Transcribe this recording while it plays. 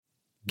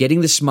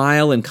Getting the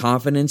smile and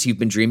confidence you've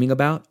been dreaming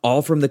about,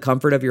 all from the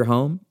comfort of your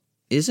home,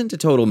 isn't a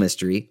total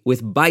mystery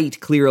with Bite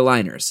clear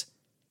aligners.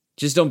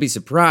 Just don't be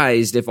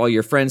surprised if all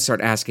your friends start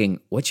asking,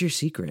 "What's your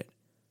secret?"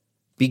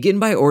 Begin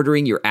by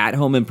ordering your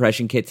at-home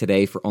impression kit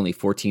today for only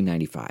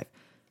 $14.95.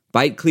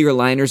 Bite clear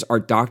aligners are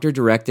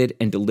doctor-directed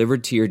and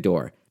delivered to your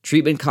door.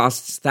 Treatment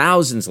costs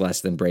thousands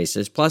less than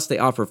braces, plus they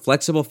offer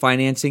flexible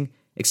financing,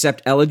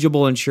 accept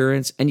eligible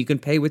insurance, and you can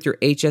pay with your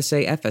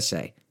HSA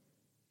FSA.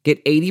 Get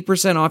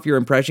 80% off your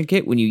impression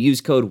kit when you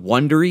use code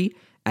WONDERY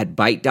at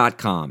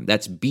Byte.com.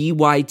 That's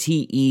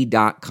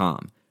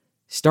BYTE.com.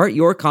 Start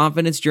your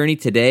confidence journey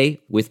today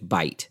with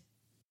Byte.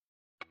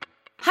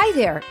 Hi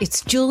there,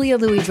 it's Julia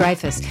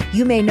Louis-Dreyfus.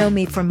 You may know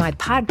me from my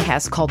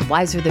podcast called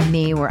Wiser Than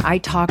Me, where I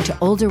talk to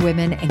older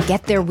women and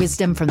get their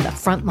wisdom from the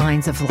front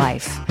lines of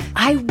life.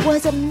 I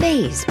was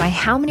amazed by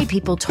how many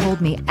people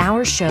told me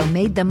our show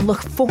made them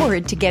look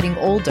forward to getting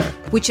older,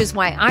 which is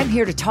why I'm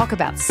here to talk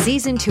about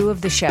season 2 of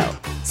the show.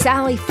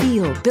 Sally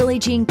Field, Billie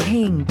Jean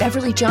King,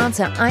 Beverly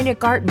Johnson, Ina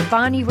Garten,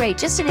 Bonnie Raitt,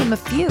 just to name a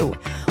few.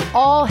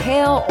 All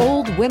hail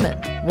old women.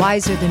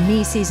 Wiser Than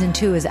Me season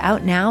 2 is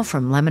out now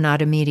from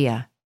Lemonada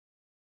Media.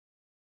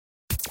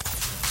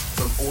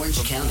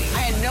 Orange County. I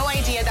had no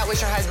idea that was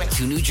your husband.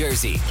 To New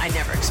Jersey. I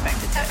never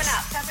expected this.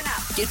 Stepping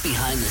up. Get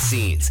behind the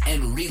scenes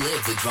and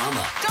relive the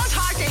drama. Don't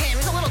talk to him.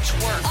 He's a little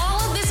twerp. All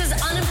of this is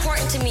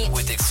unimportant to me.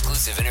 With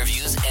exclusive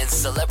interviews and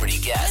celebrity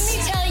guests.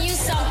 Let me tell you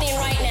something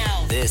right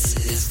now. This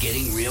is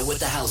Getting Real with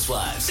the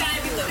Housewives.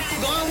 Fabulous.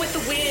 Going with the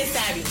wind,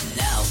 fabulous.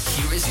 Now,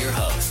 here is your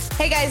host.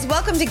 Hey guys,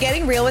 welcome to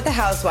Getting Real with the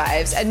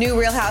Housewives, a new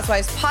Real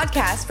Housewives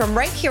podcast from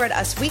right here at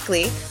Us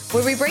Weekly,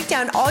 where we break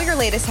down all your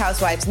latest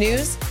Housewives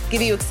news,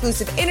 give you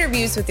exclusive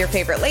interviews with your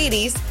favorite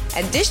ladies,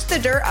 and dish the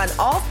dirt on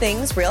all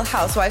things Real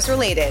Housewives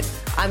related.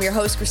 I'm your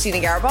host, Christina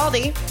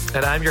Garibaldi.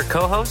 And I'm your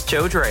co-host,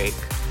 Joe Drake.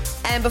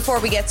 And before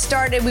we get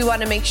started, we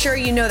want to make sure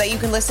you know that you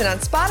can listen on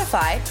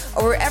Spotify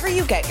or wherever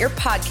you get your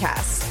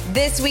podcasts.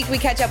 This week, we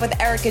catch up with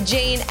Erika,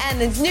 Jayne,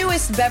 and the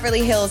newest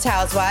Beverly Hills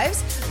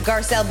Housewives,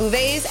 Garcelle,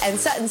 Beauvais, and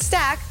Sutton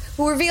Stracke,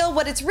 who reveal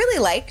what it's really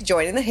like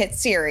joining the hit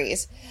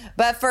series.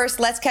 But first,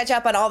 let's catch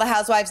up on all the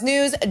Housewives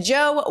news.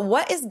 Joe,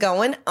 what is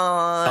going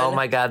on? Oh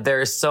my God, there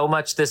is so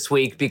much this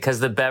week because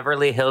the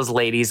Beverly Hills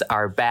ladies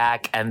are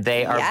back and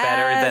they are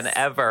better than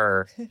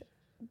ever.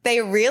 They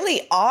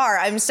really are.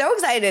 I'm so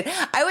excited.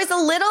 I was a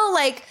little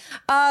like,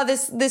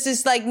 this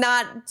is like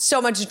not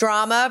so much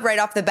drama right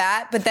off the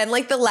bat, but then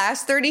like the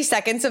last 30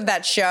 seconds of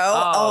that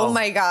show, oh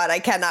my God, I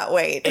cannot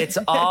wait. It's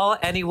all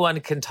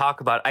anyone can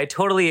talk about. I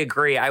totally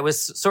agree. I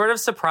was sort of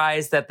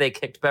surprised that they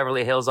kicked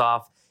Beverly Hills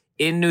off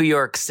in New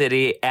York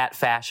City at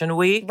Fashion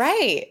Week.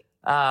 Right.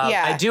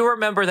 Yeah. I do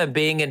remember them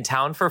being in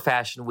town for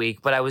Fashion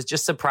Week, but I was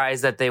just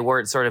surprised that they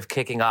weren't sort of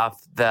kicking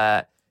off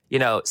the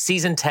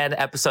season 10,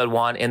 episode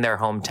 1 in their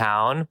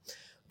hometown.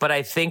 But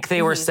I think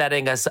they were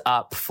setting us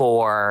up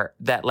for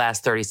that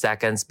last 30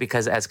 seconds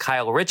because, as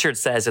Kyle Richards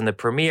says in the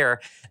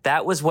premiere,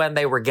 that was when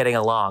they were getting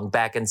along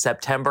back in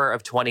September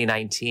of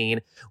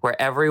 2019,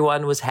 where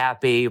everyone was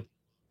happy.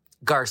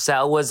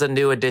 Garcelle was a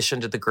new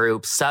addition to the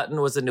group. Sutton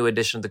was a new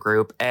addition to the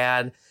group.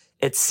 And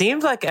it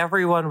seemed like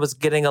everyone was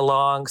getting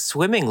along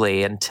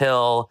swimmingly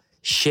until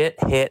shit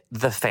hit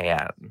the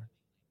fan.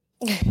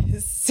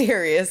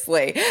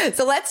 Seriously.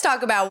 So let's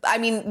talk about,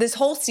 this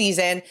whole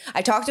season,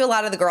 I talked to a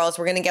lot of the girls.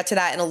 We're going to get to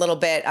that in a little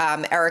bit.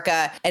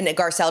 Erika and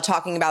Garcelle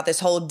talking about this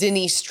whole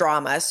Denise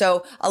drama.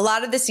 So a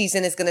lot of the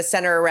season is going to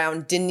center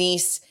around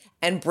Denise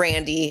and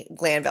Brandi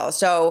Glanville.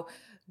 So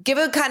give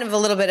a kind of a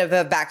little bit of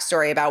a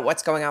backstory about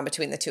what's going on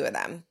between the two of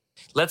them.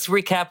 Let's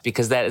recap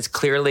because that is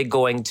clearly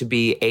going to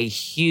be a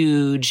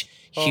huge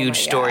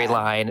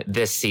storyline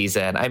this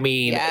season.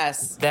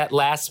 Yes. That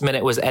last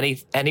minute was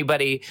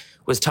anybody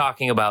was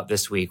talking about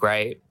this week,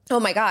 right? Oh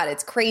my God,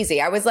 it's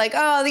crazy. I was like,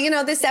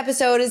 this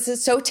episode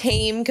is so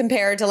tame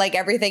compared to like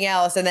everything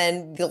else. And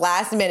then the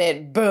last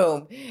minute,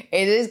 boom,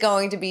 it is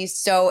going to be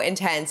so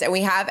intense. And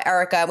we have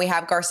Erika and we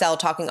have Garcelle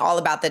talking all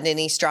about the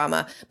Denise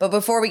drama. But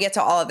before we get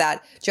to all of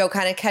that, Joe,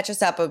 kind of catch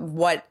us up of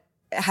what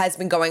has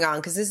been going on,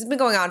 because this has been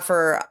going on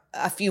for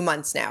a few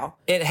months now.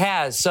 It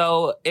has.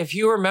 So if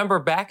you remember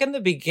back in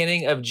the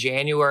beginning of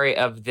January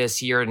of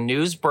this year,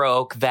 news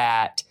broke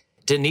that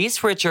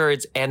Denise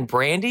Richards and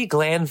Brandi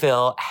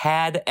Glanville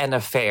had an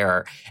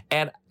affair.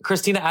 And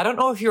Christina, I don't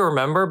know if you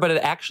remember, but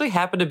it actually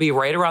happened to be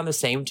right around the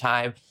same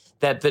time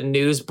that the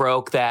news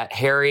broke that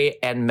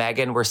Harry and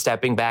Meghan were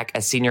stepping back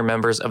as senior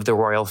members of the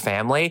royal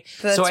family.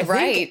 That's so I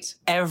right. think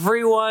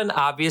everyone,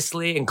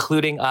 obviously,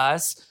 including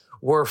us,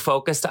 were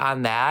focused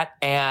on that.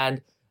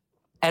 And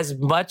as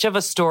much of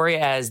a story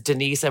as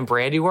Denise and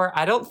Brandi were,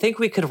 I don't think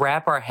we could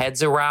wrap our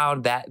heads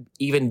around that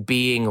even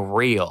being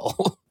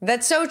real.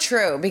 That's so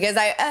true, because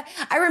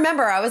I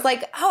remember I was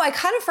like, I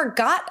kind of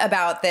forgot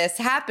about this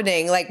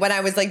happening. Like when I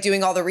was like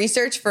doing all the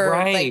research for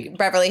like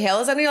Beverly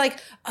Hills, and you're like,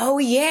 oh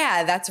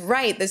yeah, that's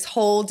right. This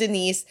whole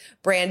Denise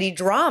Brandi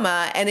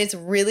drama, and it's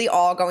really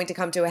all going to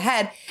come to a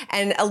head.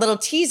 And a little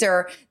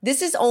teaser,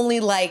 this is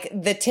only like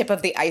the tip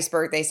of the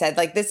iceberg. They said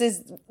like, this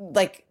is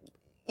like,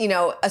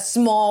 a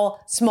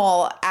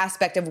small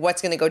aspect of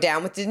what's going to go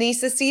down with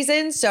Denise this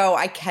season. So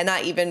I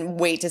cannot even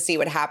wait to see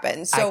what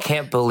happens. So, I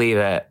can't believe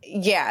it.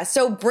 Yeah.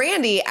 So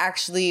Brandi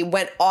actually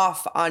went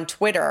off on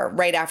Twitter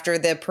right after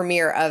the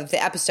premiere of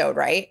the episode,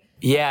 right?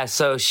 Yeah.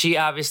 So she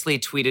obviously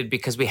tweeted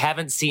because we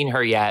haven't seen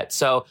her yet.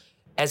 So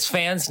as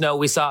fans know,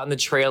 we saw in the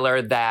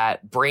trailer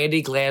that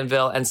Brandi,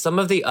 Glanville, and some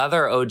of the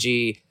other OG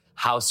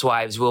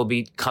housewives will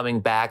be coming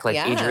back, like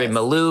Adrienne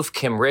Maloof,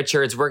 Kim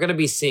Richards. We're going to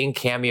be seeing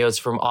cameos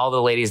from all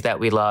the ladies that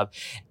we love.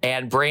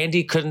 And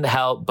Brandi couldn't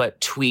help but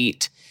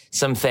tweet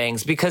some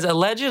things because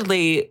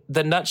allegedly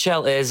the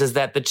nutshell is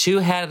that the two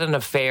had an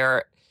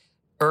affair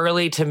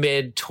early to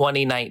mid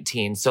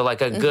 2019. So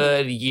like a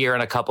good year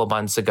and a couple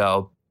months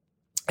ago.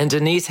 And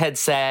Denise had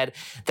said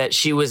that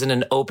she was in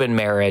an open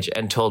marriage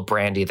and told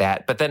Brandi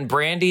that. But then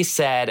Brandi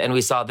said, and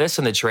we saw this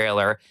in the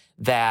trailer,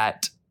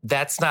 that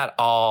that's not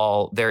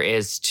all there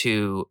is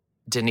to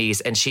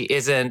Denise. And she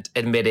isn't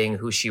admitting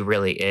who she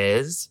really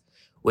is,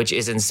 which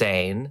is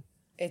insane.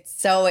 It's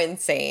so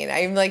insane.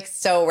 I'm like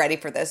so ready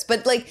for this.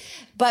 But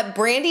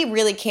Brandi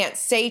really can't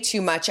say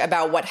too much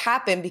about what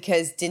happened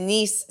because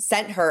Denise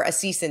sent her a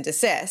cease and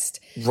desist.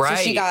 Right.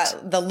 So she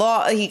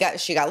got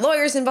she got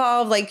lawyers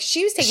involved. Like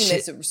she was taking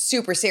this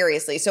super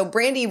seriously. So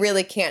Brandi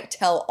really can't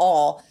tell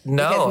all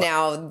because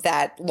now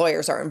that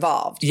lawyers are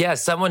involved. Yeah,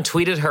 someone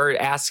tweeted her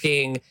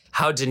asking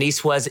how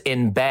Denise was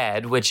in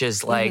bed, which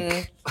is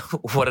like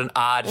what an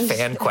odd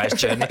fan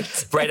question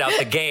right out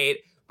the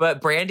gate. But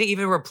Brandi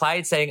even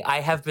replied saying, I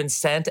have been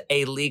sent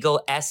a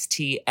legal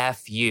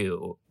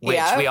STFU,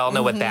 which we all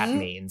know what that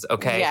means.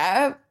 Okay.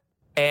 Yeah.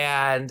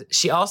 And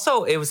she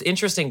also, it was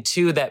interesting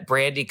too that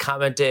Brandi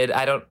commented,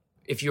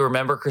 if you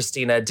remember,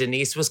 Christina,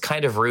 Denise was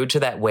kind of rude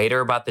to that waiter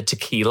about the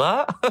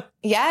tequila.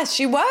 Yeah,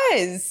 she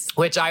was.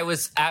 Which I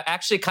was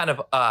actually kind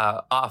of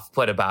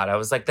off-put about. I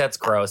was like, that's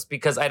gross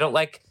because I don't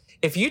like,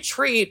 if you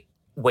treat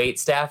wait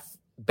staff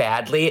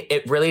badly,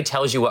 it really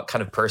tells you what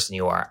kind of person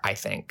you are, I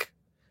think.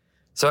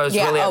 So I was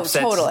really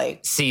upset to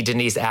see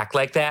Denise act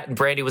like that. And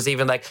Brandi was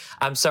even like,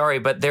 I'm sorry,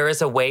 but there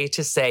is a way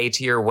to say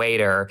to your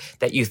waiter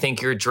that you think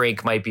your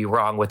drink might be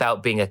wrong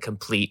without being a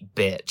complete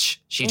bitch.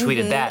 She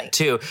tweeted that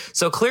too.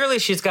 So clearly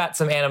she's got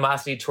some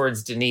animosity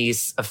towards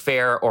Denise,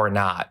 affair or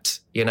not,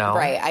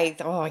 Right.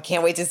 I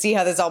can't wait to see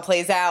how this all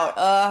plays out.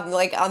 I'm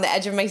like on the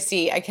edge of my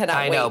seat. I cannot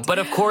wait. I know. But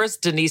of course,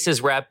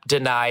 Denise's rep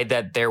denied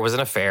that there was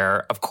an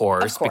affair, of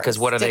course. Because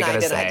what are they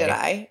going to say?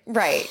 Deny.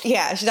 Right.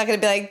 Yeah. She's not going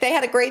to be like, they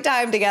had a great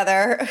time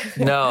together.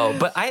 No,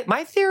 but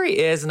my theory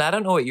is, and I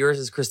don't know what yours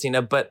is,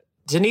 Christina, but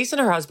Denise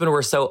and her husband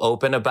were so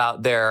open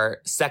about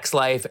their sex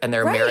life and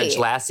their marriage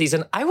last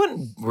season. I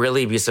wouldn't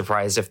really be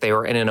surprised if they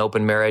were in an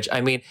open marriage. I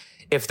mean,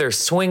 if they're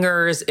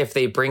swingers, if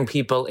they bring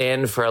people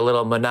in for a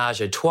little menage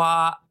a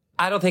trois,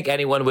 I don't think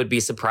anyone would be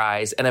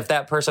surprised. And if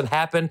that person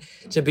happened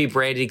to be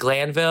Brandi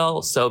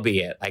Glanville, so be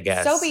it, I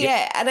guess. So be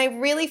it. And I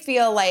really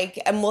feel like,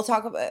 and we'll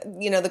talk about,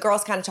 the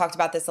girls kind of talked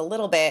about this a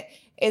little bit,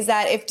 is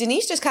that if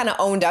Denise just kind of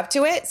owned up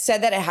to it,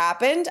 said that it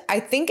happened, I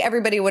think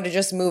everybody would have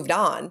just moved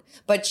on.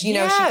 But, she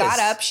got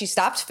up, she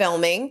stopped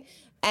filming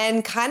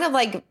and kind of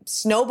like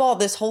snowballed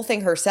this whole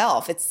thing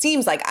herself. It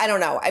seems like, I don't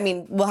know. I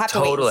mean, we'll have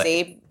to wait and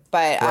see.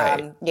 But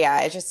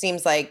it just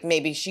seems like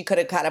maybe she could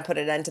have kind of put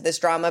an end to this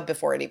drama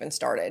before it even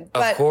started.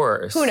 But of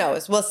course. Who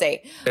knows? We'll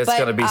see. It's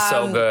going to be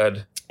so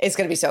good. It's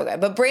going to be so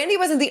good. But Brandi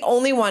wasn't the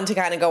only one to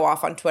kind of go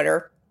off on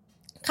Twitter.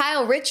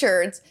 Kyle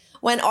Richards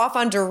went off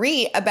on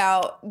Dorit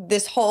about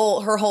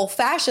her whole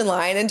fashion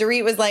line. And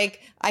Dorit was like,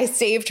 I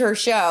saved her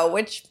show,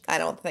 which I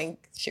don't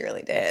think she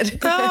really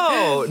did.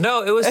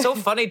 No, it was so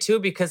funny too,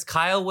 because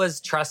Kyle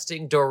was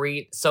trusting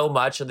Dorit so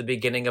much at the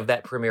beginning of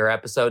that premiere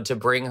episode to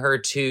bring her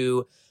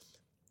to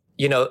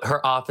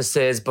her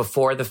offices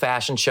before the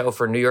fashion show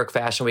for New York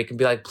Fashion Week and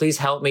be like, please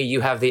help me. You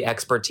have the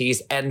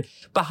expertise. And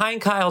behind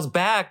Kyle's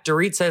back,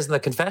 Dorit says in the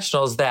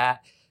confessionals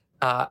that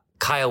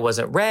Kyle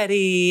wasn't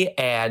ready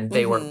and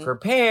they weren't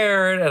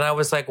prepared. And I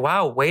was like,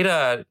 wow, way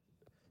to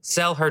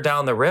sell her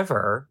down the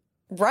river.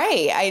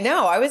 Right. I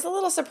know. I was a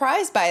little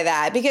surprised by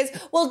that because,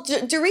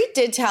 Dorit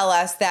did tell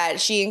us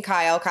that she and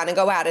Kyle kind of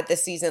go at it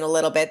this season a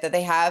little bit, that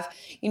they have,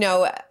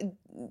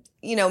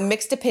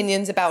 mixed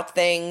opinions about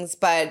things,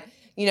 but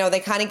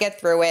they kind of get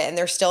through it and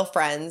they're still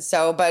friends.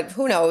 So, but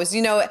who knows?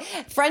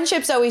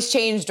 Friendships always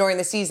change during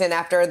the season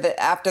after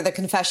the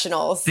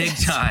confessionals. Big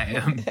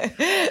time.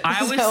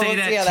 I would say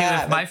that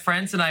too. If my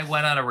friends and I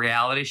went on a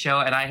reality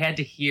show and I had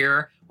to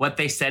hear what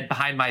they said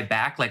behind my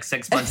back like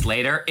 6 months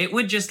later, it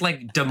would just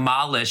like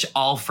demolish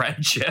all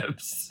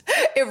friendships.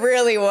 It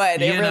really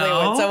would. It really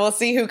would. So we'll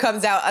see who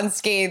comes out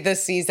unscathed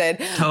this season.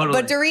 Totally.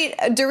 But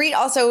Dorit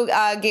also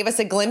gave us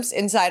a glimpse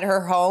inside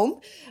her home.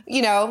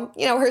 Her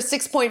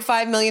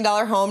 $6.5 million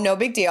home, no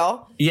big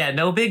deal. Yeah,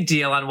 no big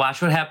deal on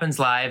Watch What Happens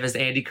Live as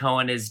Andy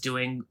Cohen is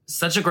doing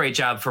such a great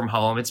job from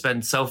home. It's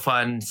been so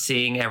fun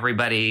seeing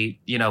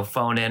everybody,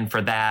 phone in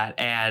for that.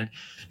 And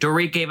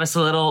Dorit gave us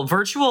a little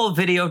virtual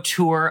video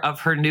tour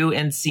of her new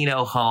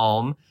Encino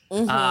home.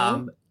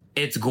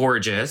 It's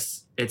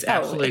gorgeous. It's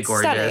absolutely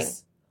gorgeous. Stunning.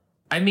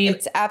 I mean,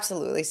 it's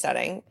absolutely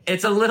stunning.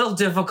 It's a little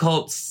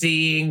difficult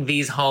seeing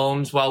these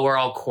homes while we're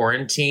all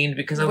quarantined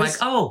because I'm like,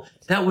 oh,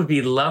 that would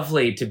be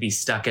lovely to be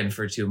stuck in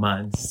for 2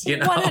 months.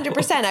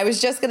 100%. I was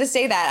just going to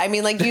say that. I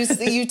mean, like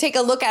you take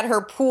a look at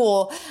her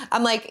pool.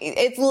 I'm like,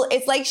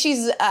 it's like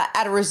she's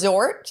at a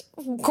resort,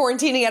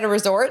 quarantining at a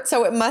resort.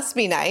 So it must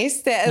be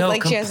nice that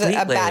like completely. She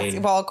has a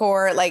basketball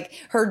court, like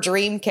her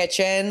dream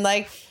kitchen,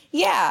 like.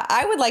 Yeah,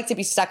 I would like to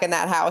be stuck in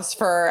that house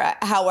for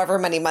however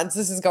many months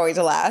this is going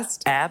to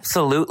last.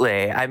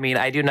 Absolutely. I mean,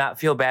 I do not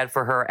feel bad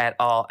for her at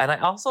all. And I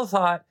also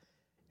thought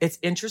it's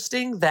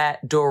interesting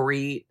that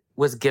Dorit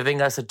was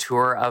giving us a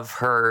tour of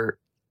her,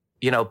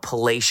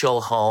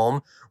 palatial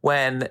home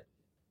when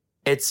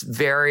it's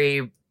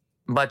very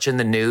much in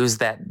the news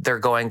that they're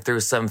going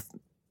through some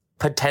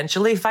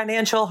potentially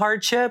financial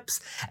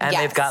hardships and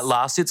they've got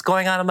lawsuits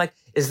going on. I'm like,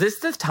 is this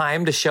the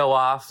time to show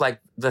off like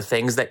the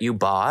things that you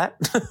bought?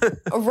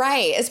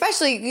 Right.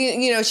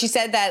 Especially, she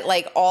said that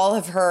like all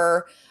of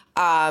her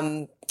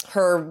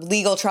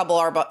legal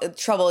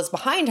trouble is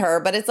behind her,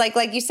 but it's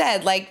like you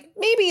said, like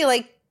maybe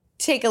like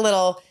take a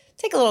little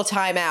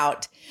time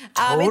out.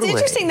 Totally. It's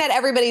interesting that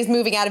everybody's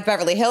moving out of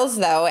Beverly Hills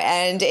though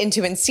and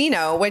into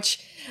Encino,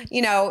 which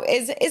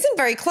isn't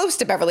very close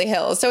to Beverly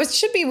Hills. So it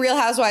should be Real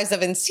Housewives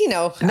of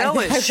Encino. No,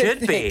 it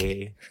should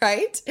be.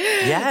 Right?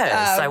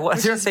 Yes. I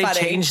wonder if they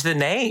changed the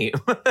name.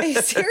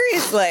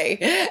 Seriously.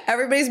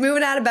 Everybody's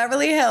moving out of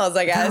Beverly Hills,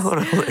 I guess.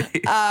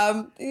 Totally.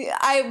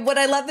 What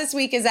I love this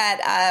week is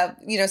that,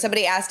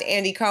 somebody asked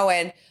Andy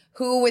Cohen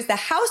who was the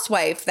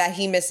housewife that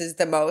he misses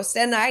the most.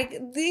 And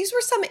these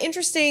were some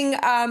interesting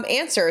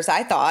answers,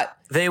 I thought.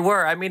 They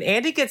were. I mean,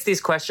 Andy gets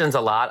these questions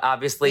a lot,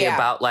 obviously,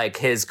 about like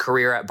his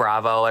career at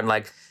Bravo and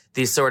like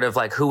these sort of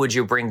like, who would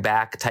you bring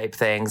back type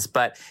things.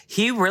 But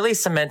he really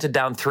cemented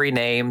down 3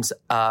 names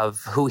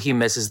of who he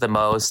misses the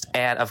most.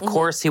 And of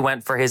course, he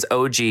went for his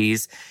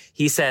OGs.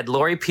 He said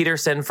Lori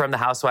Peterson from the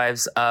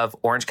Housewives of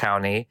Orange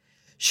County,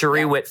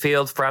 Sheree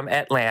Whitfield from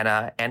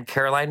Atlanta, and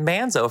Caroline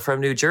Manzo from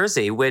New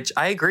Jersey, which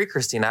I agree,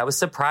 Christina. I was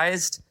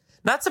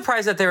not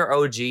surprised that they were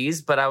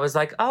OGs, but I was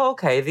like, oh,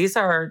 okay, these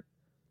are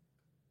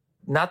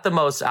not the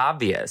most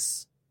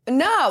obvious.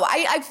 No,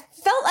 I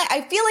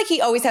feel like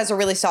he always has a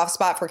really soft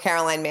spot for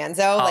Caroline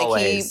Manzo.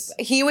 Always.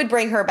 Like he would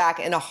bring her back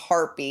in a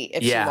heartbeat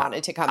if she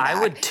wanted to come back. I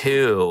would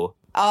too.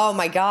 Oh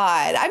my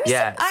God.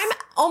 I'm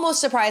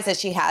almost surprised that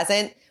she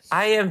hasn't.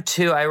 I am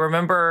too. I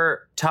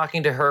remember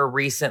talking to her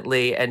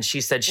recently and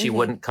she said she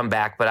wouldn't come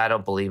back, but I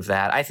don't believe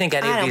that. I think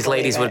any of these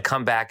ladies would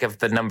come back if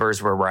the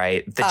numbers were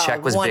right. The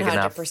check was big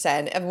enough.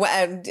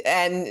 100%.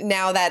 And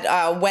now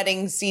that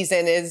wedding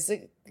season is,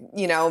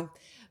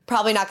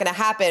 probably not going to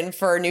happen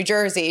for New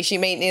Jersey. She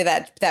may need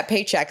that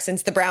paycheck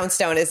since the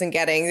brownstone isn't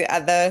getting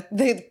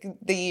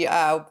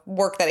the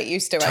work that it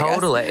used to.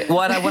 Totally. I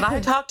guess. When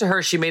I talked to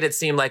her, she made it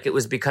seem like it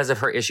was because of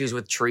her issues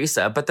with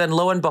Teresa. But then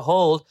lo and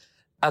behold,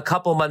 a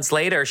couple months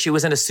later, she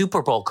was in a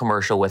Super Bowl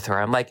commercial with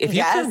her. I'm like, if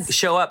you can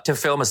show up to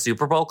film a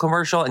Super Bowl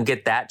commercial and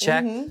get that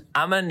check,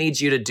 I'm going to need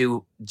you to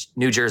do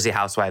New Jersey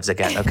Housewives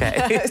again,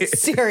 okay?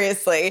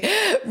 Seriously.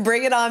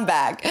 Bring it on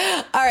back.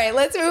 All right,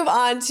 let's move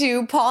on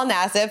to Paul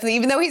Nassif.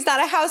 Even though he's not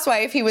a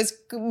housewife, he was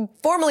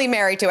formerly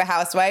married to a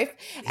housewife.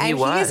 And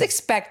he is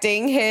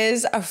expecting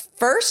his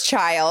first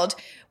child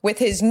with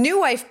his new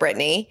wife,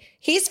 Brittany.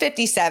 He's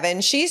 57.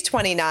 She's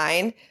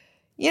 29.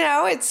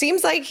 It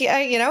seems like, he's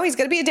going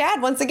to be a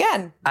dad once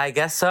again. I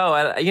guess so.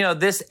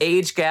 And, this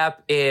age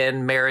gap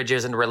in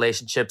marriages and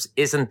relationships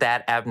isn't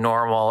that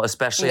abnormal,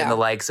 especially in the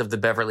likes of the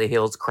Beverly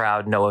Hills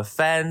crowd. No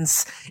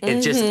offense.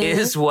 It just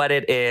is what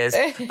it is.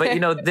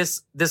 But,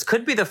 this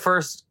could be the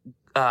first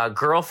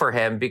girl for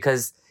him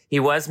because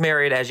he was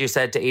married, as you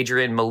said, to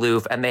Adrienne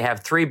Maloof, and they have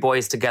 3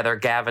 boys together,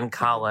 Gavin,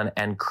 Colin,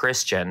 and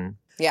Christian.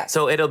 Yeah.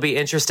 So it'll be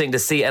interesting to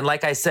see. And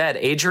like I said,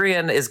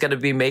 Adrienne is going to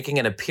be making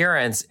an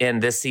appearance in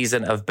this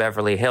season of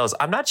Beverly Hills.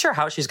 I'm not sure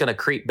how she's going to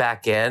creep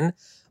back in,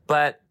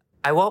 but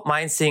I won't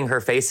mind seeing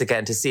her face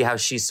again to see how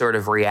she sort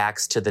of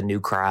reacts to the new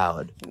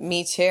crowd.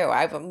 Me too.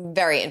 I'm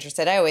very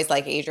interested. I always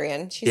like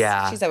Adrienne. She's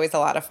always a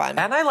lot of fun.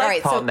 And I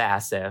like Paul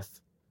Nassif.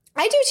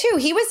 I do too.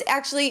 He was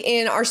actually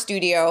in our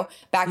studio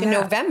back in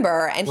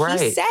November, and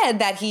he said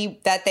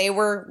that they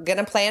were going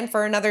to plan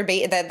for another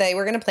baby, that they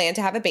were going to plan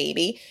to have a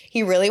baby.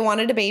 He really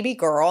wanted a baby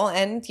girl,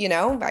 and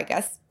I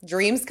guess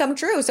dreams come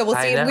true. So we'll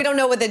see. We don't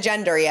know what the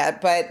gender yet,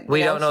 but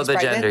we don't know the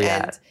gender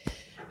yet.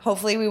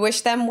 Hopefully, we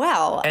wish them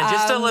well. And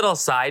just a little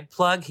side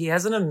plug: he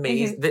has an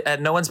amazing.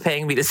 No one's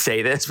paying me to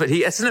say this, but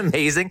he has an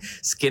amazing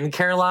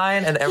skincare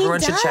line, and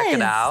everyone should check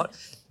it out.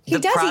 The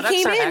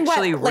products are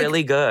actually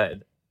really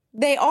good.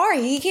 They are.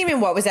 He came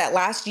in, what was that,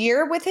 last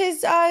year with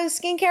his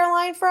skincare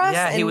line for us?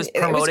 Yeah, he was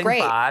promoting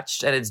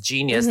Botched, and it's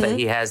genius that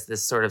he has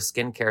this sort of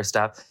skincare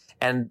stuff.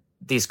 And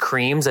these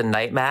creams and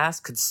night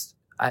masks,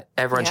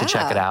 everyone should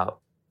check it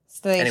out.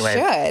 So they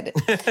should.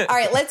 All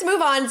right, let's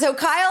move on. So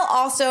Kyle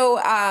also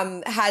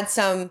had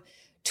some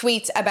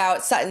tweets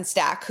about Sutton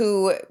Stracke,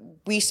 who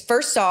we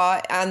first saw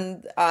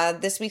on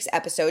this week's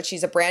episode.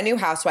 She's a brand new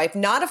housewife,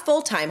 not a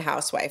full-time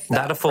housewife, though,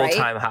 not a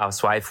full-time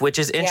housewife, which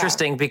is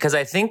interesting because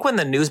I think when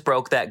the news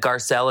broke that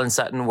Garcelle and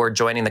Sutton were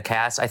joining the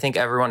cast, I think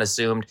everyone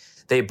assumed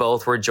they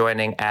both were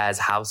joining as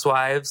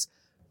housewives.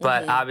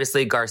 But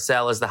obviously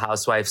Garcelle is the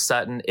housewife,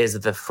 Sutton is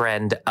the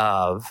friend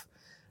of.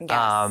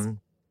 Yes.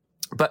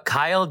 But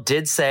Kyle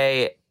did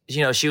say,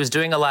 you know, she was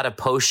doing a lot of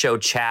post-show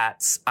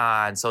chats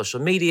on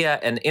social media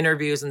and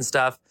interviews and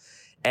stuff,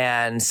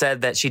 and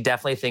said that she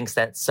definitely thinks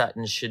that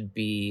Sutton should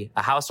be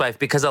a housewife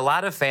because a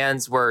lot of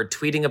fans were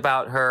tweeting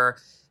about her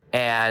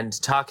and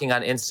talking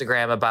on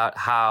Instagram about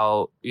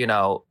how, you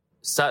know,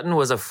 Sutton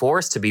was a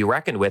force to be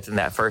reckoned with in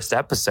that first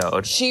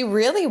episode. She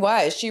really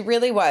was. She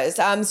really was.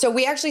 So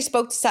we actually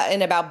spoke to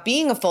Sutton about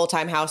being a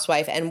full-time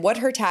housewife and what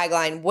her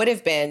tagline would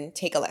have been.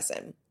 Take a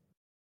listen.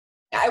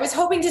 I was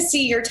hoping to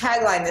see your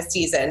tagline this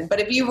season, but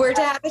if you were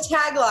to have a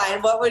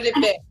tagline, what would it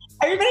be?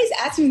 Everybody's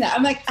asking me that.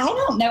 I'm like, I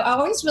don't know. I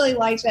always really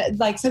liked it,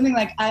 like something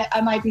like I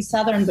might be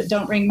Southern, but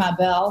don't ring my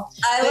bell.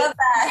 I love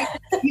that.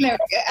 You know,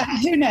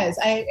 who knows?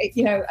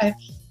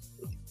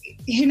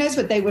 Who knows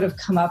what they would have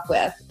come up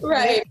with?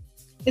 Right.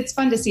 It's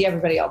fun to see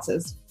everybody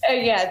else's.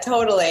 Yeah,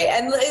 totally.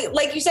 And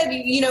like you said,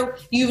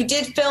 you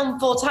did film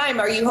full time.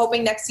 Are you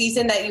hoping next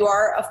season that you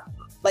are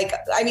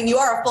you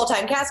are a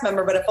full-time cast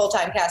member, but a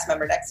full-time cast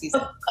member next season?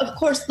 Of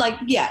course,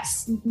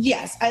 yes.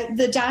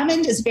 The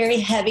diamond is very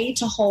heavy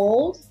to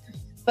hold,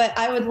 but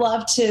I would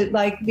love to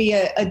be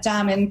a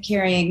diamond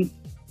carrying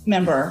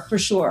member for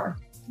sure.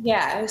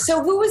 Yeah.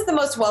 So who was the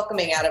most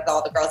welcoming out of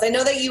all the girls? I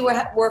know that you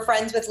were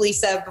friends with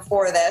Lisa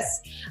before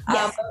this.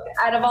 Yes.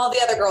 Out of all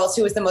the other girls,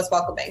 who was the most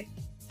welcoming?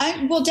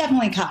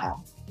 Definitely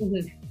Kyle.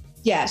 Mm-hmm.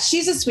 Yeah,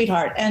 she's a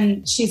sweetheart,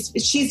 and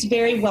she's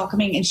very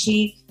welcoming, and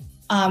she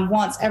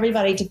wants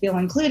everybody to feel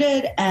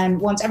included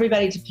and wants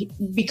everybody to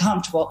be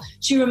comfortable.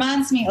 She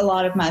reminds me a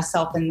lot of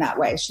myself in that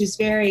way. She's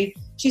very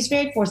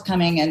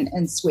forthcoming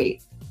and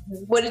sweet.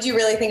 What did you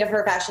really think of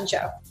her fashion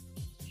show?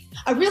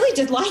 I really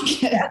did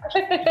like it.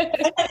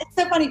 It's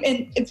so funny.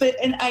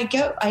 And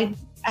I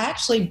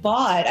actually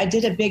I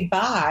did a big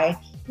buy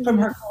from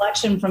her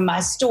collection from my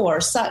store,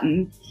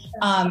 Sutton.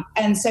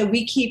 And so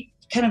we keep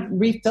kind of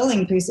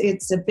refilling because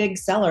it's a big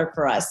seller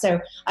for us. So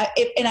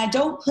I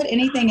don't put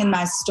anything in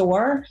my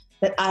store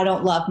that I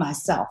don't love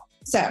myself.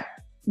 So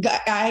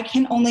I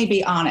can only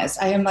be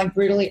honest. I am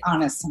brutally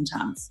honest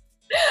sometimes.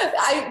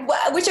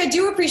 Which I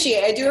do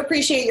appreciate. I do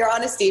appreciate your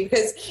honesty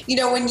because,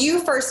 when you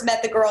first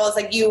met the girls,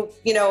 you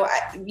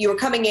were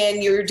coming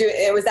in,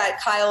 it was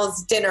at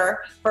Kyle's dinner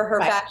for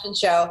her fashion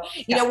show.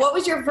 What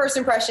was your first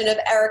impression of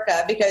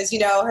Erika? Because,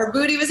 her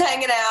booty was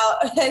hanging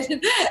out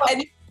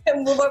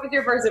and what was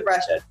your first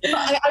impression? Well,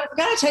 I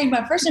got to tell you,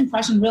 my first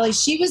impression, really,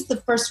 she was the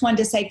first one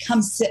to say,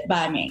 come sit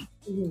by me.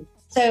 Mm-hmm.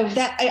 So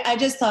that I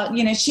just thought,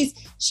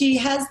 she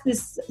has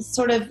this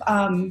sort of,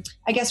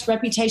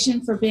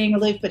 reputation for being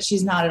aloof, but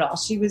she's not at all.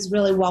 She was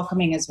really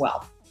welcoming as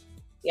well.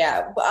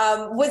 Yeah.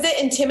 Was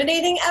it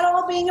intimidating at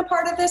all being a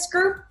part of this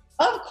group?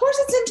 Of course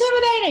it's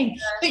intimidating.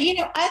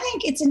 But, I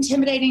think it's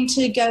intimidating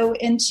to go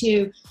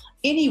into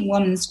any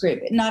woman's group,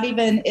 not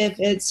even if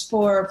it's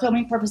for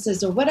filming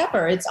purposes or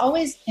whatever. It's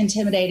always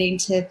intimidating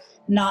to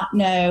not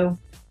know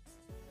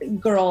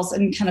girls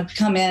and kind of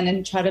come in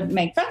and try to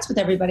make friends with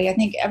everybody. I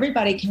think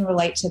everybody can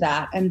relate to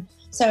that. And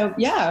so,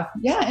 yeah,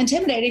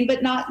 intimidating,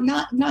 but not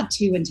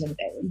too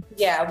intimidating.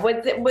 Yeah.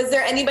 Was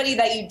there anybody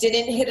that you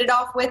didn't hit it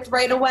off with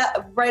right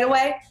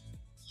away?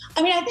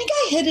 I mean, I think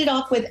I hit it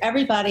off with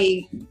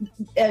everybody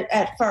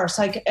at first.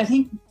 I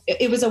think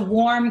it was a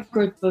warm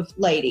group of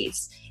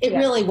ladies. It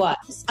really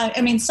was.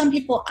 I mean, some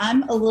people,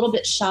 I'm a little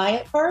bit shy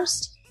at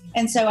first.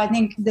 And so I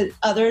think that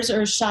others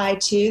are shy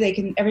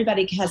too.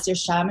 Everybody has their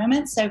shy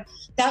moments. So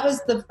that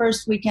was the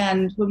first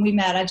weekend when we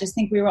met. I just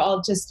think we were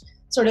all just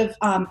sort of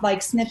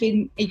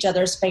sniffing each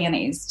other's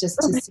fannies just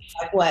to see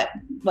what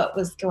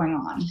was going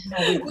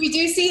on. We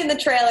do see in the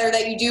trailer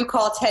that you do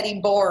call Teddy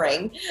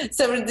boring.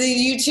 So do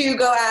you two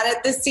go at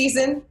it this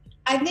season?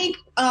 I think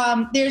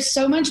there's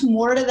so much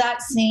more to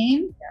that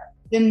scene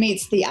than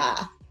meets the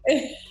eye.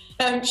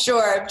 I'm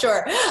sure.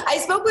 I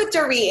spoke with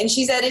Dorit, and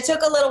she said it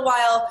took a little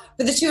while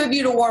for the two of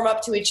you to warm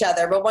up to each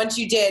other, but once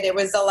you did, it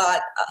was a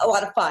lot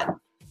of fun.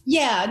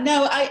 Yeah,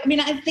 no, I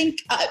think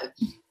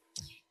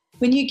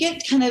when you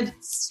get kind of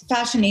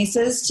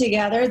fashionistas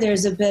together,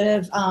 there's a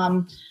bit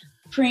of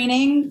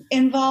preening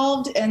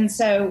involved, and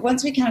so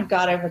once we kind of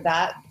got over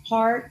that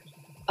part,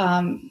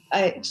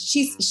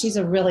 she's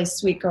a really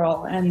sweet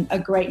girl and a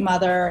great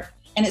mother.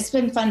 And it's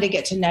been fun to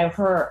get to know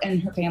her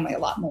and her family a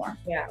lot more.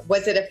 Yeah.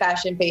 Was it a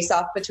fashion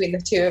face-off between the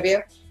two of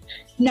you?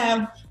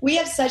 No, we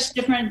have such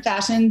different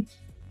fashion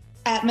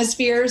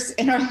atmospheres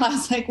in our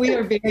lives. We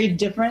are very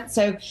different.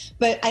 So,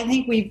 but I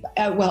think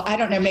I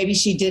don't know, maybe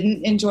she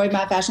didn't enjoy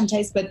my fashion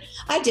taste, but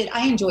I did.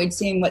 I enjoyed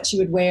seeing what she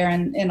would wear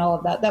and all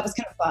of that. That was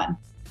kind of fun.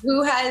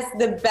 Who has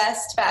the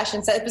best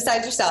fashion sense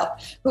besides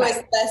yourself? Who has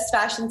the best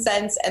fashion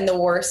sense and the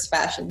worst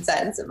fashion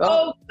sense?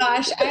 Oh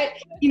gosh, I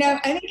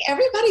think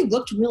everybody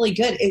looked really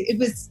good. It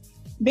was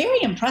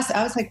very impressive.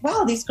 I was like,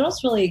 wow, these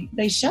girls really,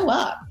 they show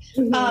up.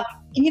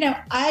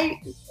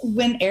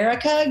 When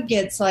Erika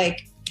gets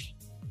like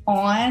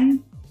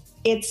on,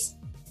 it's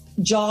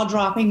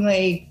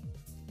jaw-droppingly,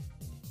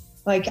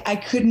 like I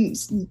couldn't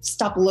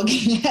stop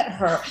looking at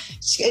her.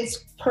 It's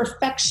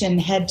perfection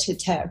head to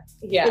toe.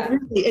 Yeah.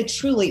 It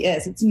truly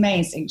is. It's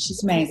amazing.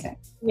 She's amazing.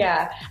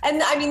 Yeah.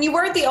 And I mean, you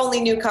weren't the only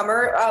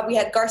newcomer. We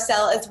had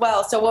Garcelle as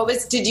well. So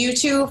did you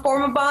two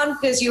form a bond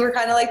because you were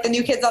kind of like the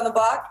new kids on the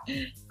block?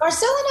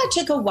 Garcelle and I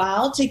took a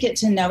while to get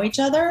to know each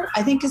other.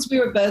 I think because we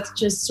were both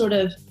just sort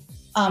of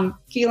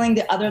feeling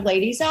the other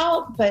ladies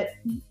out.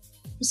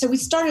 So we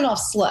started off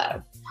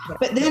slow.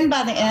 But then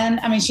by the end,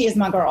 I mean, she is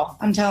my girl.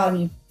 I'm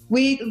telling you.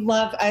 We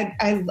love,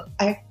 I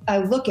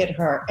look at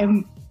her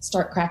and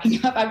start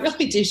cracking up. I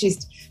really do.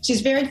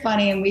 She's very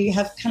funny, and we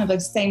have kind of the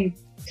same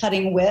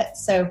cutting wit.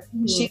 So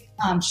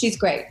she's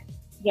great.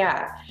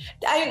 Yeah.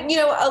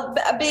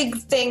 A big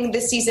thing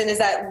this season is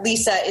that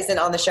Lisa isn't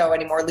on the show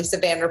anymore, Lisa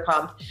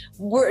Vanderpump.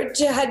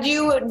 Had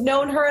you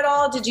known her at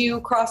all? Did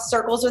you cross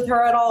circles with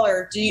her at all?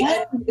 Or the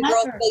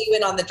girls fill you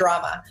in on the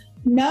drama?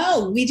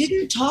 No, we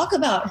didn't talk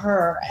about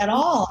her at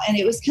all. And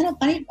it was kind of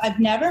funny. I've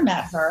never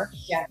met her.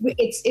 Yeah.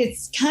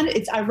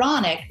 It's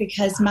ironic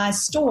because my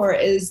store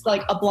is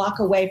like a block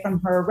away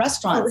from her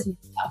restaurants.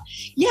 Oh.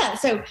 Yeah.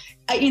 So,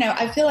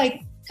 I feel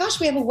like, gosh,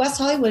 we have a West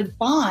Hollywood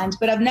bond,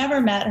 but I've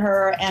never met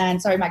her. And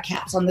sorry, my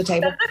cat's on the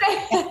table.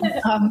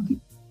 That's okay.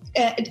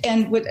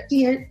 and with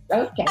here,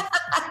 okay.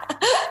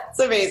 It's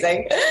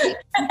amazing.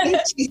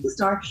 She's a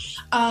star.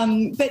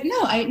 But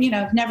no,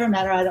 I've never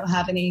met her. I don't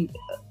have any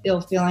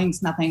ill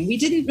feelings, nothing. We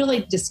didn't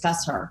really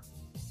discuss her.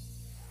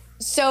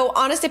 So,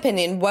 honest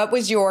opinion, what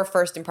was your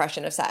first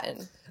impression of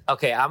Sutton?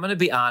 Okay, I'm going to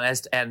be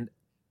honest, and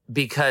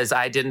because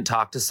I didn't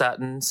talk to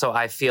Sutton, so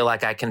I feel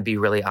like I can be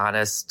really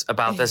honest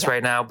about this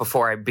right now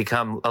before I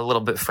become a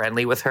little bit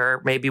friendly with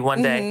her maybe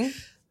one day.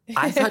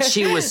 I thought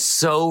she was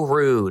so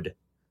rude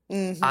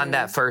on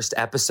that first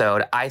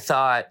episode. I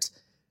thought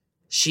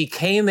she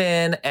came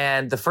in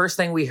and the first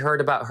thing we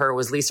heard about her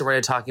was Lisa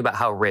Rinna talking about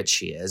how rich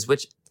she is,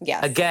 which,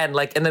 again,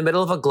 like in the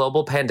middle of a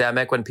global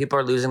pandemic when people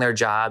are losing their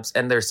jobs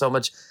and there's so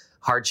much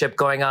hardship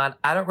going on,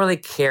 I don't really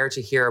care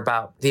to hear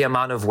about the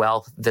amount of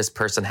wealth this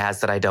person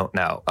has that I don't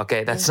know.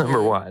 Okay, that's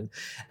number one.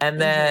 And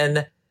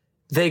then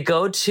they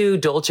go to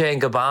Dolce &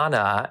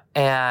 Gabbana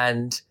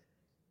and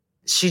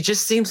she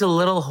just seems a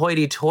little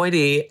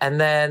hoity-toity. And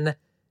then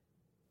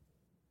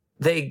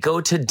they go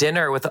to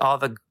dinner with all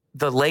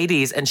the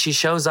ladies and she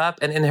shows up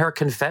and in her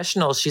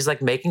confessional, she's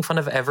like making fun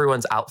of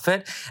everyone's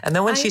outfit. And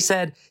then when she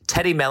said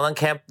Teddy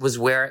Mellencamp was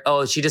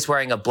she's just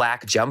wearing a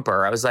black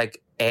jumper. I was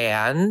like,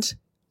 and?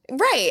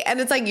 Right. And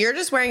it's like, you're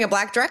just wearing a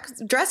black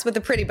dress with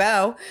a pretty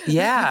bow.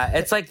 Yeah.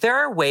 It's like there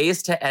are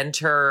ways to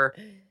enter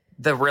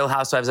the Real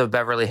Housewives of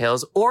Beverly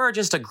Hills or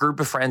just a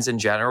group of friends in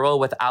general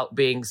without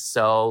being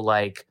so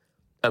like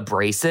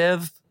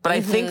abrasive. But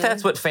I think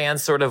that's what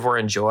fans sort of were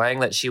enjoying,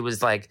 that she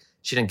was like,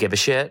 she didn't give a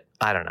shit.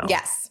 I don't know.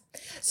 Yes.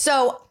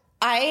 So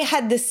I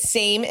had the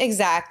same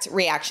exact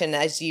reaction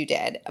as you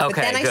did.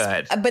 Okay,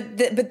 good.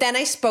 But then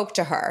I spoke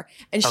to her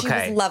and she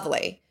was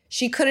lovely.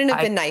 She couldn't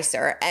have been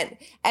nicer.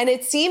 And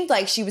it seemed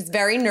like she was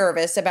very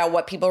nervous about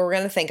what people were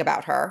going to think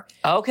about her.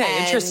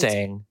 Okay,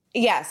 interesting.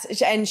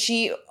 Yes. And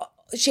she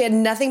had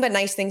nothing but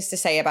nice things to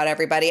say about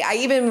everybody. I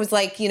even was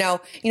like,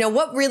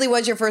 what really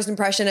was your first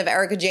impression of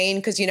Erika Jayne?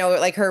 Because,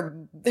 like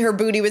her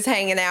booty was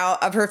hanging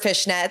out of her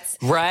fishnets.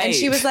 Right. And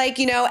she was like,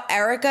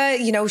 Erika,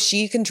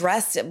 she can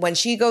dress when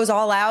she goes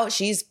all out.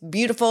 She's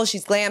beautiful.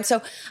 She's glam.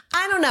 So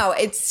I don't know.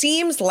 It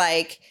seems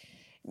like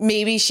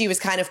maybe she was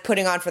kind of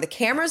putting on for the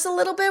cameras a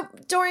little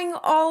bit during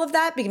all of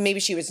that, because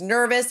maybe she was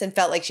nervous and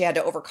felt like she had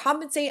to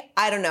overcompensate.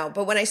 I don't know.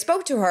 But when I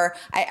spoke to her,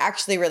 I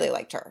actually really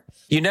liked her.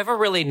 You never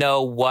really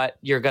know what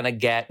you're going to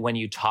get when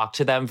you talk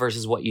to them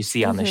versus what you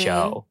see on the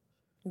show.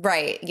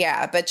 Right.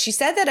 Yeah. But she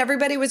said that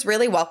everybody was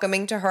really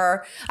welcoming to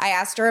her. I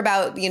asked her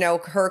about,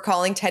 her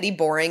calling Teddy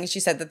boring. She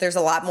said that there's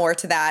a lot more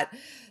to that.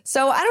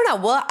 So I don't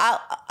know. Well,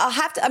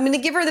 I'm going to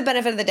give her the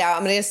benefit of the doubt.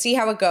 I'm going to see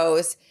how it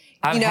goes.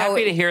 I'm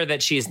happy to hear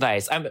that she's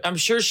nice. I'm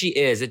sure she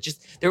is.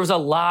 There was a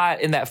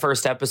lot in that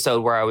first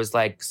episode where I was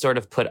like sort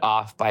of put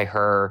off by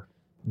her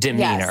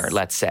demeanor,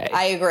 let's say.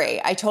 I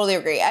agree. I totally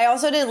agree. I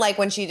also didn't like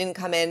when she didn't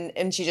come in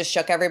and she just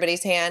shook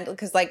everybody's hand,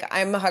 because like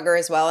I'm a hugger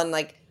as well. And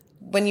like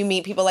when you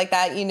meet people like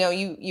that,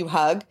 you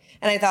hug.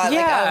 And I thought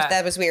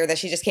that was weird that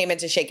she just came in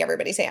to shake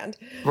everybody's hand.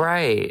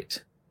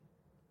 Right.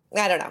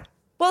 I don't know.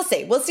 We'll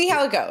see. We'll see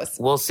how it goes.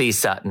 We'll see,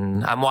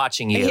 Sutton. I'm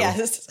watching you.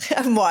 Yes,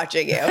 I'm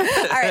watching you. All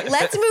right,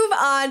 let's move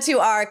on to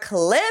our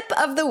clip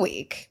of the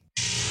week.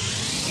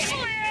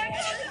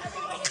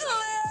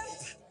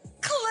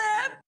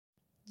 Clip.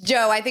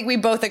 Joe, I think we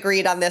both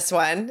agreed on this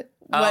one.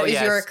 What is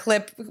your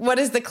clip? What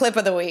is the clip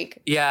of the week?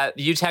 Yeah,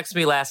 you texted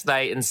me last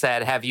night and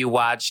said, have you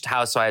watched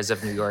Housewives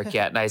of New York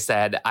yet? And I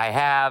said, I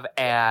have.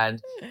 And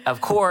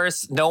of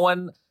course,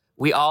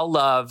 we all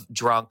love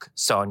drunk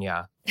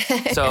Sonia.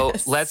 So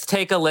let's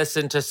take a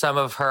listen to some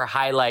of her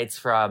highlights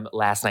from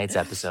last night's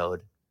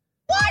episode.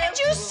 Why did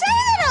you say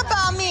that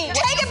about me?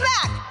 Take it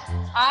back.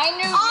 I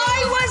knew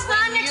I was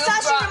not an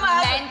accessory to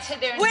my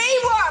husband. We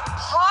were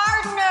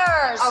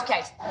partners.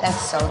 Okay,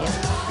 that's Sonia.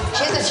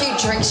 She has a few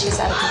drinks. She's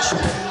out of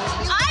control.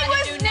 I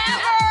was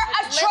never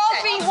a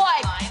trophy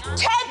wife.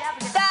 Take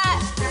that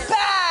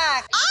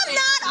back. I'm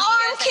not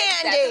arm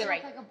candy.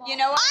 You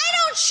know what? I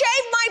don't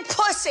shave my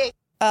pussy.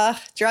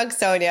 Drug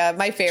Sonia,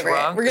 my favorite.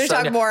 Drunk We're going to talk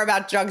Sonia. more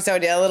about Drug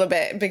Sonia a little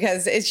bit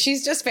because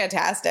she's just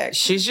fantastic.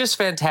 She's just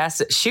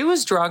fantastic. She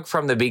was drunk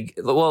from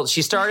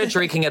she started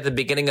drinking at the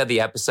beginning of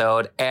the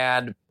episode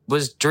and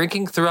was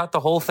drinking throughout the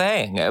whole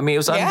thing. I mean, it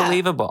was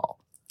unbelievable.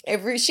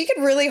 She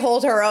can really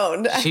hold her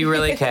own. She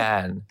really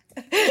can.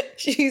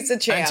 She's a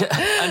champ.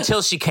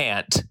 Until she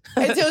can't.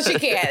 Until she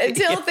can't.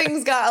 Until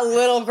things got a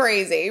little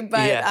crazy.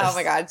 But Yes. oh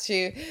my God,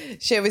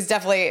 she was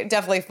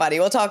definitely funny.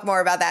 We'll talk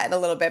more about that in a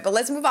little bit. But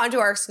let's move on to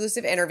our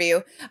exclusive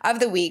interview of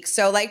the week.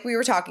 So like we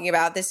were talking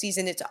about this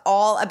season, it's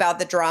all about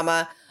the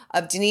drama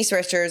of Denise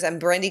Richards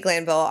and Brandi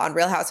Glanville on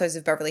Real Housewives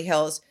of Beverly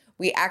Hills.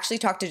 We actually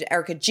talked to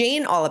Erika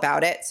Jayne all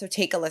about it. So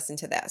take a listen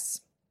to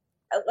this.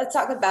 Let's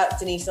talk about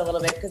Denise a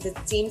little bit because it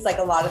seems like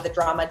a lot of the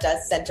drama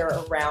does center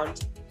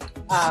around,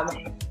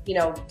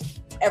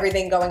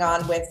 everything going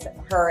on with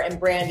her and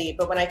Brandi.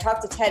 But when I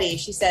talked to Teddy,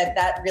 she said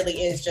that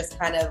really is just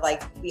kind of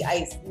like the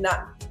ice,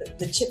 not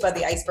the tip of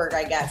the iceberg,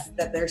 I guess,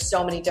 that there's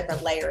so many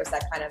different layers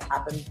that kind of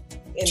happen.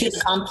 To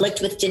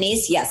conflict with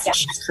Denise? Yes, Yeah.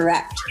 she's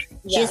correct.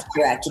 Yeah. She's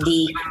correct.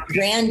 The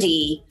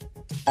Brandi,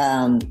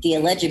 the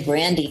alleged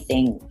Brandi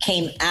thing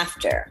came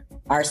after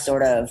our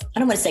sort of, I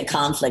don't want to say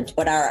conflict,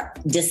 but our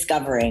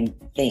discovering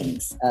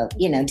things.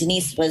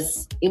 Denise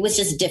it was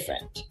just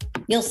different.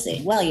 You'll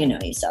see. Well,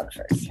 you saw the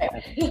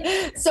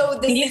first.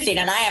 So you've seen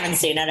it. I haven't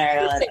seen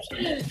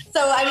it.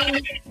 So, I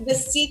mean, the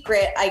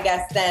secret, I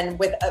guess, then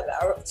with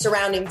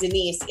surrounding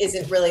Denise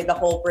isn't really the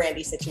whole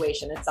Brandi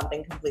situation. It's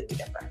something completely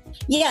different.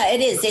 Yeah,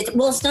 it is. It's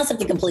not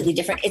something completely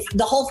different.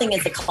 The whole thing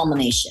is a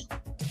culmination.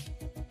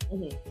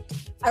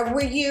 Mm-hmm.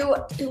 Were you,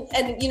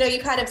 and you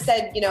kind of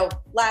said,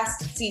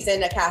 last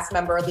season a cast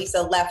member,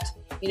 Lisa, left,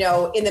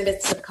 in the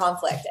midst of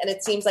conflict. And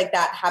it seems like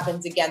that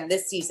happens again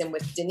this season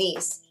with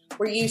Denise.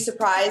 Were you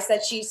surprised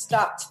that she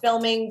stopped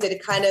filming? Did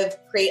it kind of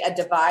create a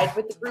divide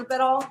with the group at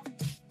all?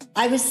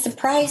 I was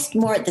surprised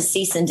more at the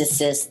cease and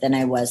desist than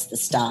I was the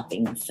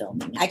stopping of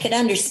filming. I could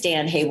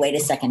understand, hey, wait a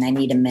second, I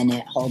need a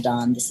minute. Hold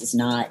on. This is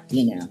not,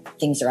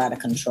 things are out of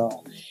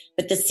control.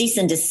 But the cease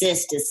and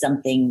desist is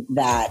something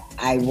that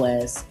I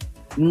was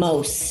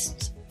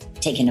most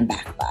taken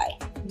aback by.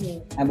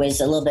 Mm-hmm. I was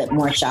a little bit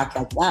more shocked,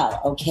 like, wow,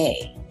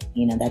 okay,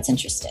 that's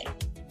interesting.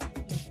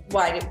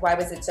 Why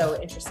was it so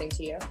interesting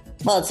to you?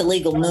 Well, it's a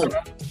legal move.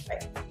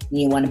 Right.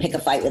 You want to pick a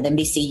fight with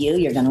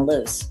NBCU, you're going to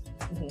lose.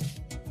 Mm-hmm.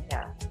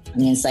 Yeah. I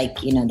mean, it's like,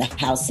 the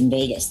house in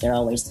Vegas, they're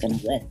always going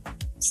to win.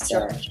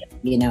 So,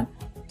 sure.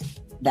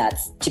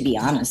 That's, to be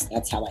honest,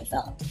 that's how I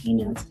felt,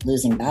 it's a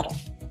losing battle.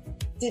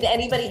 Did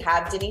anybody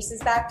have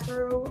Denise's back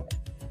through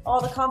all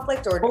the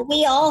conflict? Well,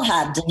 we all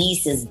have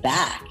Denise's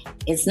back.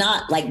 It's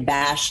not like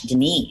bash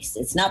Denise.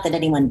 It's not that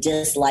anyone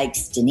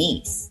dislikes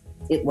Denise.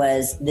 It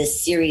was this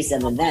series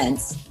of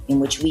events in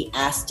which we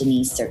asked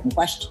Denise certain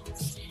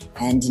questions.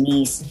 And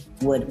Denise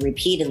would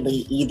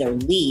repeatedly either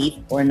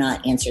leave or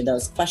not answer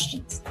those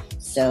questions.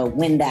 So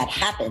when that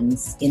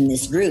happens in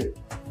this group,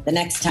 the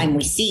next time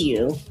we see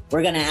you,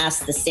 we're going to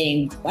ask the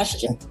same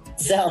question.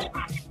 So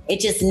it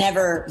just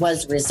never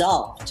was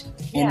resolved.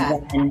 Yeah.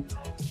 And then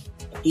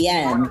at the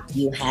end,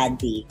 you had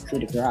the coup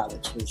de grace,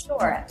 which was...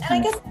 Sure. And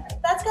I guess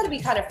that's got to be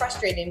kind of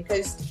frustrating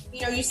because,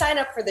 you sign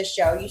up for the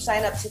show, you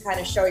sign up to kind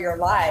of show your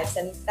lives,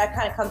 and that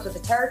kind of comes with the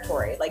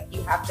territory. Like,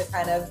 you have to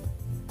kind of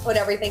put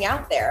everything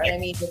out there. And I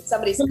mean, if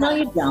somebody's... Well, no,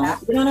 you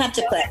don't. You don't have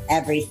to put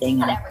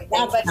everything out.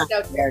 That's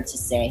not fair to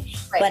say.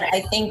 Right, but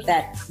I think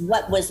that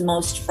what was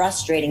most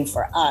frustrating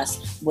for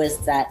us was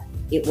that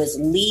it was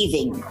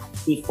leaving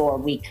before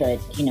we could,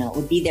 it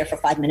would be there for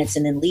 5 minutes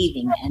and then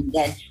leaving. And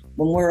then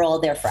when we're all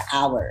there for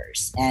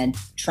hours and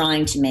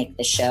trying to make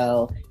the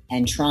show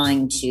and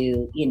trying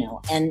to,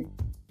 and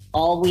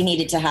all we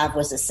needed to have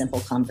was a simple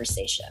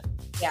conversation.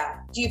 Yeah.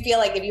 Do you feel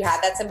like if you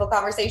had that simple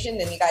conversation,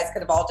 then you guys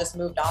could have all just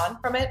moved on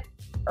from it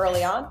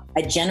early on?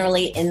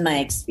 Generally, in my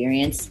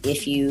experience,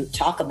 if you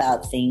talk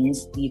about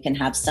things, you can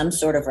have some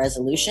sort of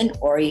resolution,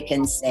 or you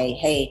can say,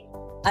 hey,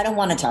 I don't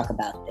want to talk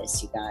about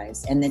this, you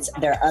guys. And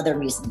there are other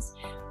reasons.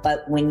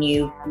 But when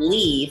you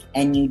leave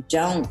and you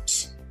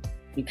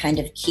kind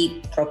of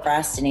keep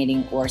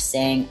procrastinating or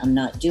saying, I'm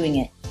not doing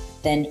it,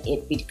 then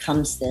it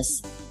becomes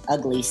this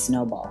ugly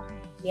snowball.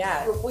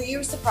 Yeah. Were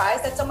you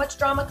surprised that so much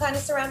drama kind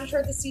of surrounded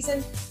her this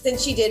season,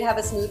 since she did have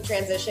a smooth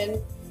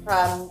transition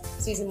from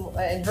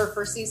in her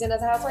first season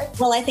as a housewife?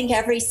 Well, I think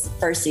every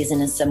first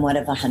season is somewhat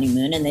of a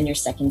honeymoon, and then your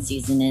second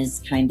season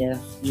is kind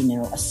of,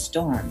 a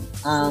storm.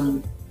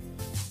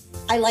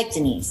 I like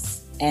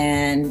Denise,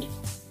 and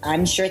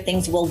I'm sure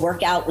things will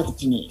work out with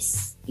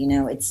Denise.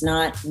 It's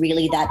not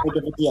really that big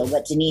of a deal.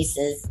 What Denise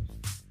is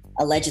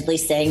allegedly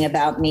saying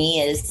about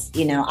me is,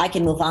 I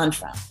can move on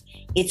from.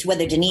 It's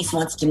whether Denise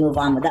wants to move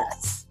on with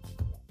us.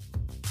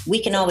 We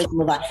can always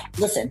move on.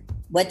 Listen,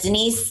 what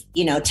Denise,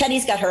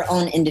 Teddy's got her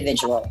own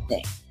individual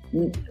thing.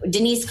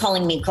 Denise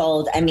calling me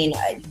cold. I mean,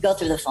 go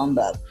through the phone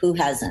book. Who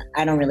hasn't?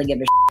 I don't really give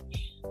a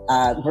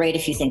shit. Great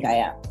if you think I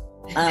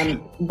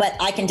am. But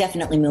I can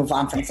definitely move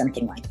on from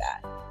something like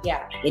that.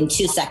 Yeah. In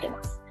 2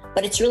 seconds.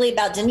 But it's really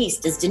about Denise.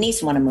 Does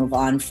Denise want to move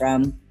on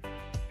from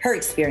her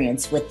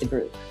experience with the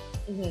group?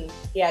 Mm-hmm.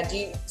 Yeah.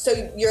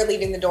 So you're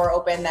leaving the door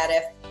open that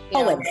if,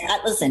 always.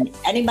 Listen,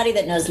 anybody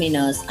that knows me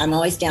knows I'm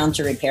always down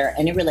to repair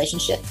any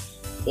relationship.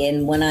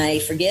 And when I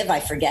forgive, I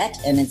forget,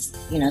 and it's,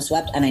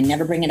 swept, and I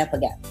never bring it up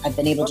again. I've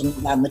been able to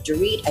move on with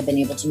Dorit. I've been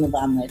able to move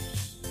on with,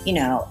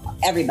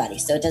 everybody.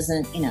 So it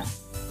doesn't,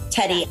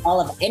 Teddy,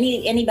 all of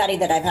anybody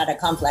that I've had a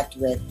conflict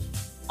with,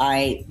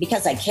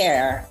 because I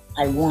care,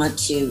 I want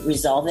to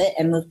resolve it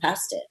and move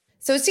past it.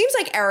 So it seems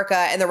like Erika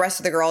and the rest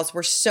of the girls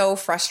were so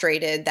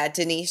frustrated that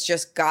Denise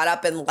just got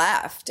up and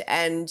left.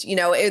 And,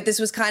 this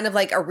was kind of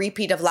like a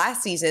repeat of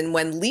last season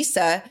when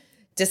Lisa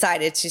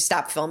decided to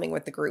stop filming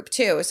with the group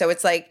too. So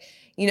it's like,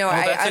 that's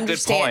I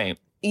understand. A good point.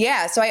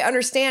 Yeah. So I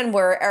understand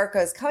where Erika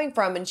is coming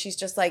from. And she's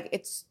just like,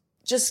 it's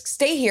just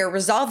stay here,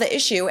 resolve the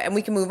issue, and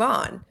we can move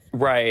on.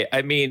 Right.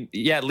 I mean,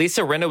 yeah,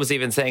 Lisa Rinna was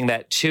even saying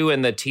that too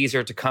in the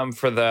teaser to come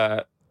for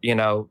the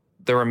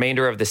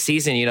remainder of the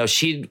season.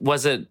 She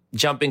wasn't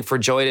jumping for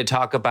joy to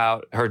talk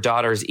about her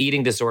daughter's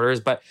eating disorders.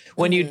 But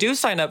when you do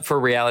sign up for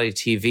reality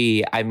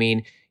TV, I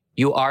mean,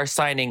 you are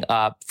signing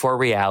up for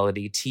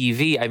reality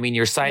TV. I mean,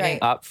 you're signing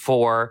up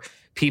for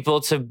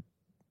people to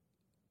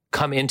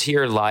come into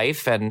your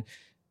life and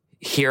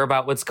hear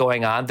about what's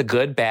going on, the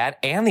good, bad,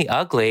 and the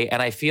ugly.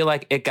 And I feel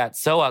like it got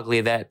so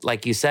ugly that,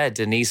 like you said,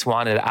 Denise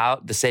wanted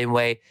out the same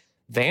way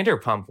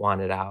Vanderpump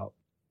wanted out.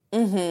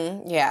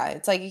 Mm-hmm. Yeah.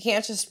 It's like you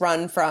can't just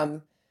run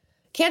from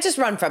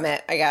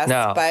it, I guess.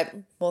 No. But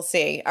we'll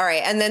see. All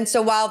right. And then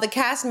so while the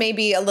cast may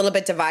be a little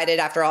bit divided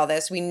after all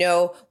this, we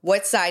know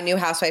what side new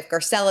housewife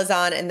Garcelle is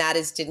on, and that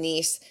is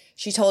Denise.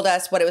 She told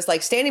us what it was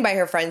like standing by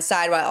her friend's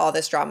side while all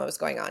this drama was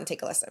going on.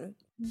 Take a listen.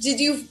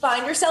 Did you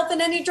find yourself in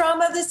any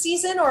drama this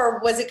season, or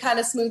was it kind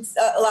of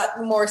a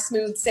lot more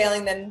smooth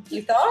sailing than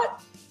you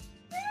thought?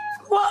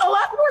 Well, a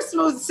lot more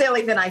smooth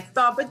sailing than I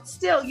thought, but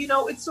still,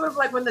 it's sort of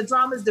like when the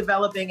drama is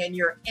developing and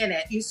you're in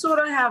it, you sort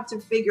of have to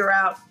figure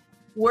out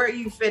where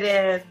you fit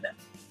in,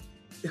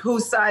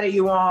 whose side are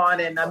you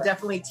on, and I'm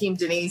definitely Team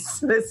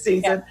Denise this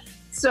season. Yeah.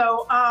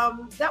 So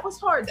that was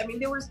hard. I mean,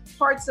 there was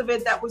parts of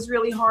it that was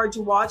really hard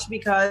to watch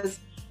because,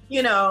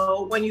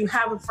 when you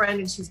have a friend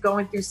and she's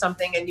going through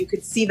something and you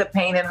could see the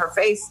pain in her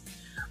face,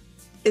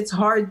 it's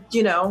hard,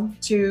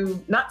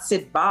 to not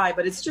sit by,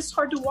 but it's just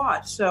hard to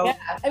watch. So, yeah.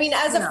 I mean,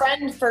 as a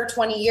friend for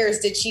 20 years,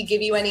 did she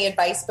give you any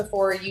advice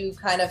before you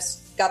kind of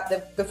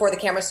before the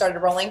camera started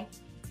rolling?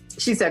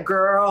 She said,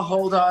 girl,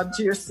 hold on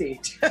to your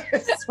seat.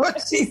 That's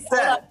what she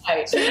said.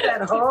 She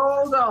said,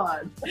 hold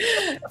on.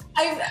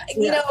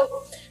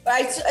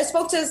 I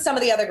spoke to some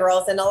of the other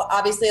girls, and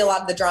obviously a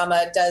lot of the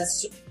drama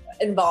does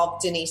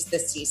involve Denise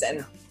this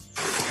season.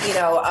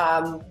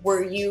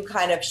 Were you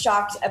kind of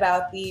shocked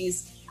about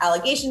these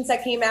allegations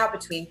that came out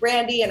between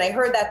Brandi? And I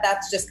heard that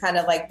that's just kind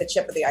of like the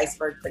tip of the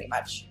iceberg pretty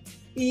much.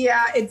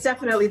 Yeah, it's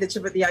definitely the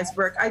tip of the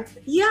iceberg.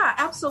 Yeah,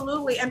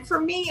 absolutely. And for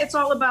me, it's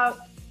all about,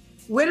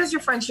 where does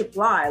your friendship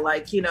lie?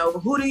 Like,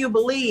 who do you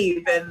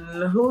believe,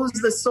 and who's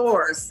the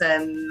source,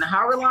 and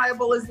how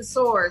reliable is the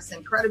source,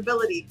 and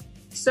credibility.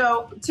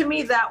 So to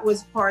me, that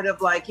was part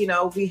of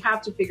we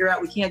have to figure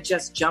out, we can't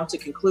just jump to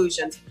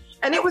conclusions.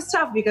 And it was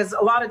tough because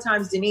a lot of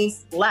times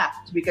Denise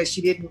left because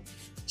she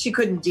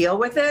couldn't deal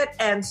with it.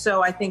 And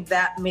so I think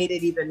that made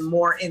it even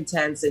more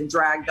intense and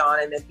dragged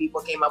on, and then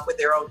people came up with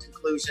their own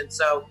conclusions.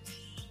 So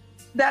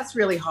that's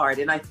really hard.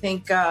 And I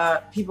think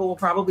people will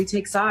probably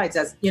take sides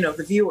as,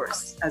 the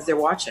viewers as they're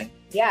watching.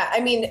 Yeah.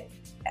 I mean,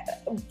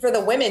 for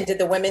the women, did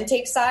the women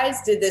take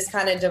sides? Did this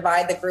kind of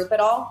divide the group at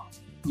all?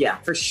 Yeah,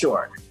 for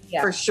sure.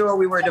 Yeah. For sure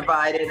we were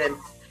divided. And,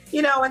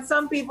 and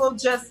some people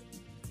just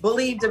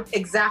believed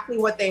exactly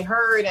what they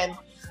heard. And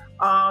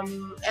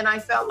I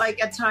felt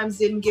like at times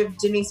didn't give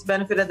Denise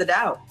benefit of the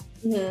doubt.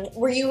 Mm-hmm.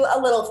 Were you a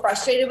little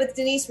frustrated with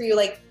Denise? Were you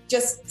like,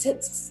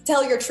 just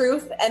tell your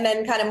truth and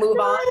then kind of move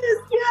on?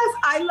 Yes.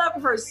 I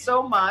love her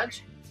so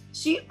much.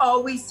 She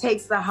always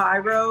takes the high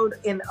road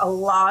in a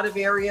lot of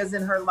areas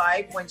in her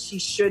life when she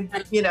should,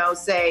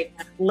 say,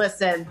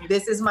 listen,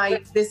 this is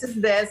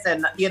this.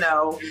 And,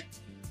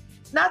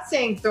 not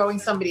saying throwing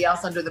somebody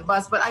else under the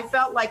bus, but I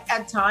felt like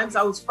at times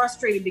I was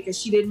frustrated because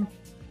she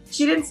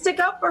didn't stick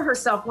up for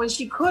herself when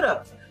she could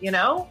have,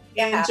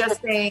 and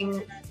just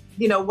saying,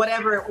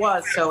 whatever it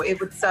was. So it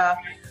was,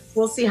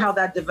 we'll see how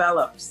that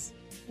develops.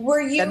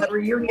 And the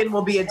reunion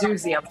will be a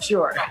doozy, I'm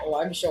sure.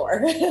 Oh, I'm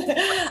sure.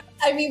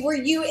 I mean, were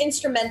you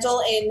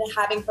instrumental in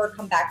having her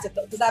come back to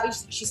film? Because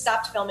obviously she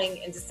stopped filming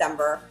in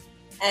December.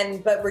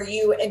 But were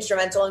you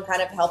instrumental in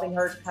kind of helping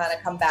her to kind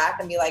of come back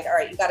and be like, all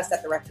right, you got to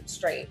set the record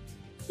straight?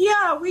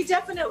 Yeah, we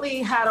definitely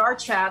had our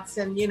chats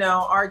and,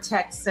 our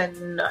texts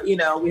and,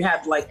 we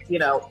had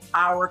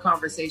our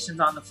conversations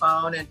on the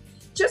phone and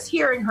just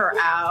hearing her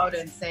out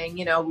and saying,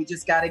 we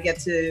just got to get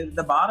to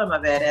the bottom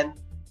of it. And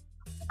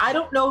I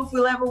don't know if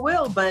we'll ever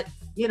will, but,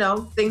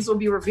 things will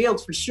be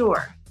revealed for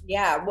sure.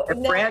 Yeah.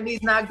 And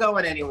Brandi's not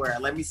going anywhere.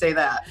 Let me say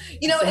that.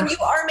 You know, and you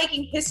are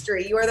making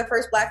history. You are the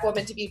first Black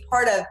woman to be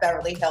part of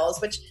Beverly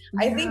Hills, which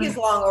I think is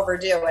long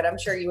overdue, and I'm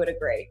sure you would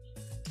agree.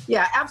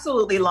 Yeah,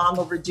 absolutely long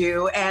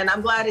overdue. And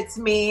I'm glad it's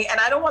me. And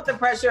I don't want the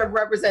pressure of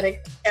representing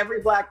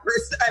every Black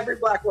person, every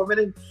Black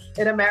woman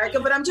in America,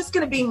 but I'm just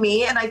going to be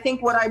me. And I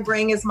think what I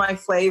bring is my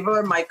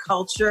flavor, my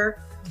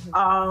culture,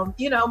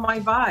 you know, my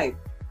vibe.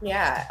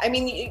 Yeah. I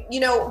mean, you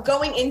know,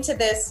 going into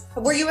this,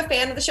 were you a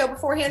fan of the show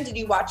beforehand? Did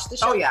you watch the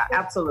show? Oh, yeah,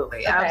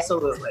 absolutely. Okay.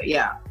 Absolutely.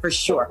 Yeah, for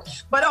sure.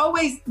 But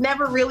always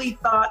never really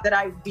thought that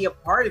I'd be a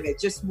part of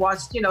it. Just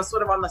watched, you know,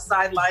 sort of on the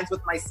sidelines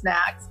with my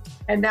snacks.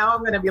 And now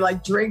I'm going to be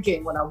like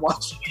drinking when I'm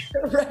watching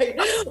it.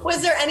 Right.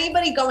 Was there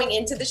anybody going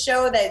into the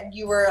show that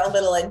you were a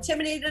little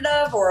intimidated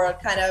of or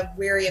kind of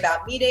weary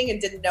about meeting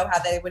and didn't know how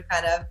they would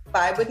kind of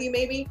vibe with you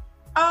maybe?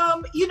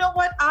 You know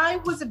what? I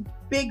was a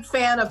big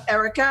fan of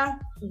Erika.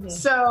 Mm-hmm.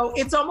 So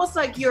it's almost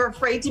like you're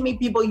afraid to meet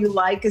people you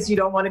like because you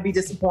don't want to be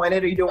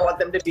disappointed or you don't want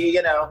them to be,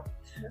 you know.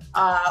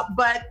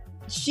 But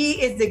she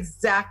is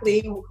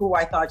exactly who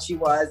I thought she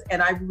was.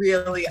 And I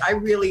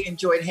really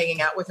enjoyed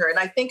hanging out with her. And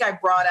I think I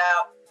brought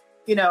out,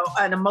 you know,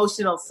 an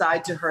emotional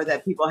side to her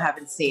that people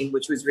haven't seen,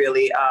 which was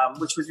really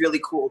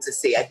cool to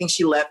see. I think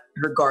she let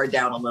her guard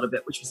down a little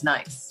bit, which was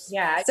nice.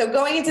 Yeah. So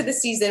going into the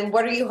season,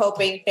 what are you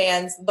hoping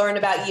fans learn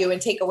about you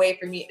and take away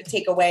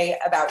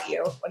about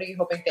you? What are you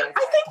hoping fans?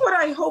 I think what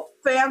I hope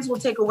fans will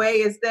take away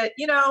is that,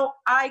 you know,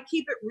 I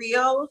keep it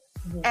real.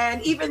 Mm-hmm.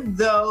 And even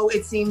though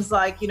it seems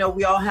like, you know,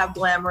 we all have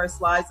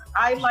glamorous lives,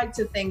 I like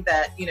to think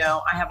that, you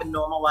know, I have a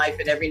normal life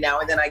and every now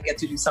and then I get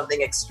to do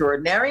something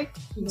extraordinary.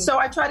 Mm-hmm. So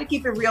I try to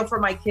keep it real for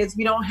my kids.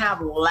 We don't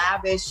have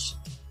lavish,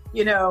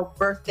 you know,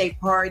 birthday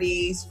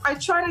parties. I'm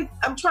trying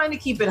to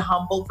keep it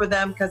humble for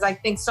them because I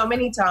think so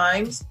many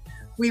times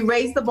we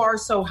raise the bar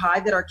so high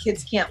that our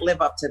kids can't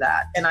live up to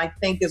that. And I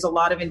think there's a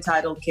lot of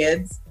entitled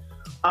kids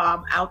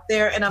out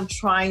there, and I'm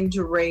trying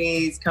to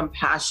raise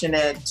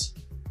compassionate,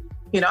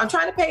 you know, I'm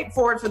trying to pay it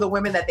forward for the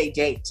women that they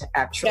date,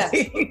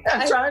 actually. Yes.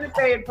 I'm trying to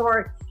pay it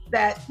forward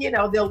that, you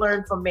know, they'll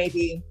learn from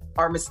maybe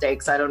our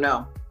mistakes. I don't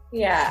know.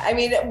 Yeah. I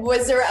mean,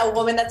 was there a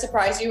woman that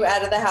surprised you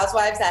out of the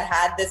housewives that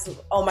had this,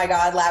 oh my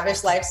God,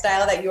 lavish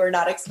lifestyle that you were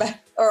not expecting,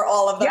 or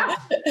all of them?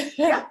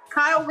 Yeah.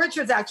 Kyle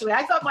Richards, actually.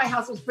 I thought my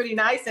house was pretty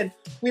nice. And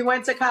we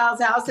went to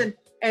Kyle's house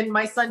and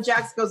my son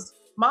Jax goes,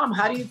 Mom,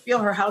 how do you feel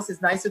her house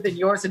is nicer than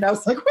yours? And I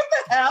was like, what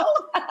the hell?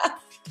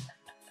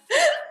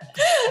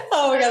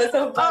 Oh my God, it's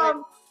so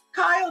funny.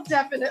 Kyle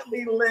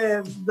definitely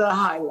lives the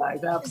high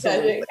life.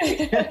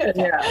 Absolutely.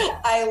 Yeah.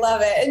 I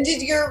love it. And do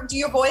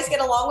your boys get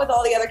along with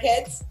all the other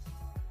kids?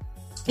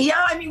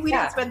 Yeah, I mean, we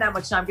didn't spend that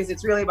much time because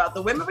it's really about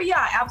the women. But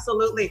yeah,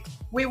 absolutely.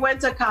 We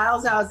went to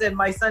Kyle's house and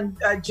my son,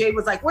 Jayne,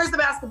 was like, where's the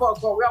basketball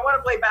court? We all want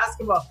to play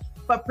basketball.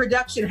 But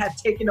production had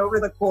taken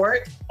over the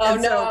court. Oh,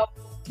 no.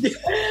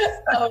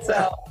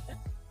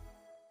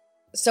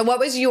 So what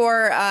was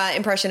your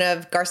impression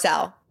of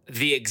Garcelle?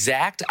 The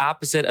exact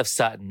opposite of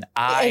Sutton.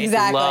 I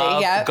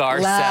love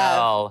Garcelle.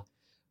 Love.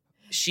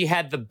 She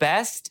had the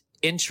best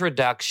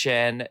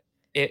introduction.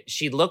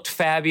 She looked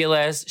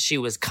fabulous. She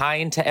was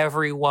kind to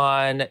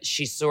everyone.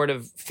 She sort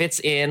of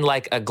fits in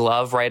like a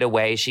glove right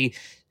away. She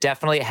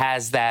definitely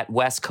has that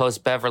West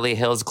Coast Beverly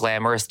Hills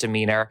glamorous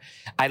demeanor.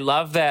 I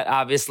love that,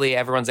 obviously,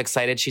 everyone's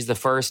excited. She's the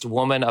first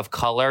woman of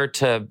color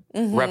to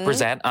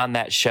represent on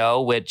that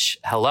show, which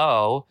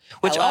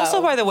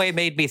also, by the way,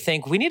 made me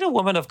think we need a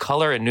woman of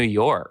color in New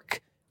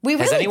York.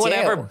 Has anyone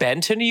ever been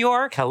to New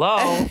York?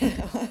 Hello.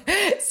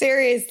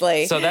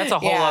 Seriously. So that's a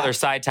whole other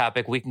side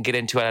topic we can get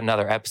into at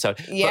another episode.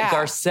 Yeah. But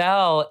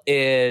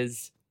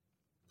Garcelle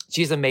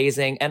she's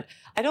amazing. And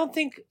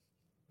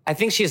I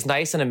think she's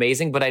nice and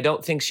amazing, but I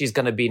don't think she's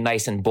going to be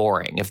nice and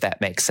boring, if that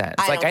makes sense.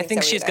 I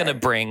think she's going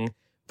to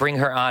bring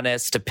her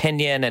honest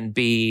opinion and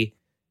be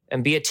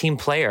a team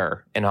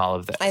player in all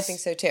of this. I think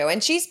so too.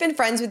 And she's been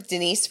friends with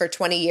Denise for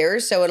 20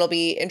 years. So it'll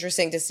be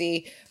interesting to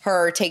see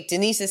her take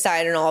Denise's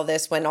side in all of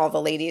this when all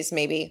the ladies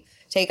maybe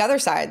take other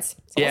sides.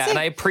 So and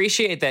I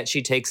appreciate that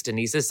she takes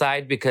Denise's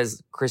side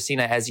because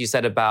Christina, as you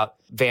said about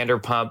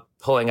Vanderpump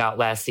pulling out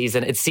last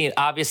season,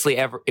 obviously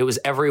it was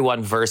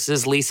everyone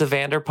versus Lisa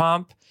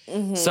Vanderpump.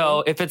 Mm-hmm.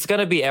 So if it's going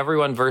to be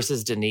everyone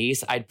versus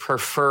Denise, I'd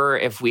prefer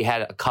if we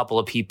had a couple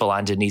of people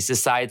on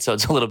Denise's side so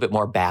it's a little bit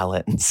more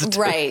balanced.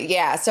 Right,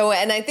 yeah. So,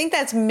 and I think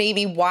that's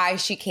maybe why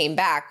she came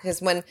back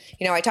because when,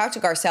 I talked to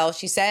Garcelle,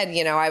 she said,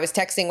 I was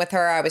texting with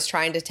her, I was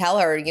trying to tell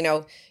her,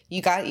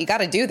 you got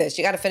to do this.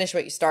 You got to finish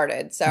what you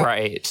started. So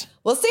right.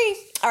 We'll see.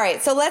 All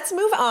right, so let's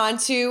move on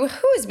to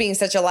who is being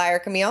such a liar,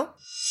 Camille?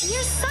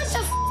 You're such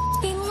a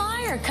f***ing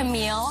liar,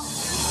 Camille.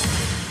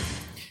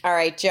 All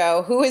right,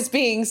 Joe, who is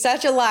being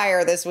such a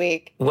liar this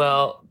week?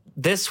 Well,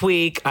 this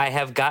week I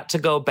have got to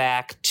go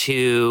back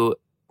to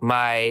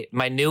my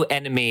new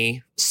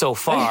enemy so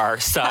far,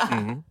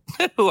 Sutton,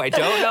 who I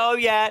don't know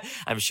yet.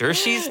 I'm sure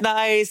she's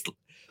nice,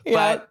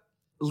 but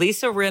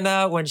Lisa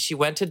Rinna, when she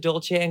went to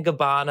Dolce &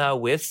 Gabbana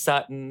with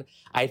Sutton,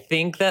 I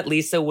think that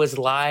Lisa was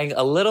lying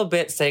a little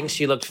bit saying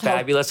she looked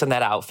fabulous in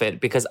that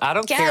outfit because I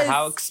don't care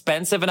how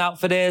expensive an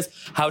outfit is,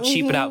 how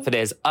cheap an outfit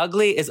is.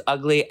 Ugly is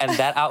ugly, and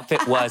that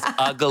outfit was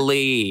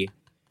ugly.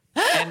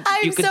 And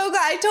I'm so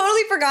glad. I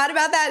totally forgot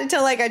about that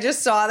until I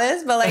just saw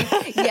this. But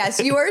yes,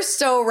 you are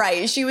so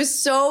right. She was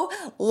so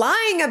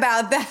lying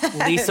about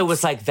that. Lisa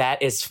was like,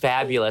 that is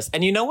fabulous.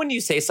 And when you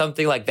say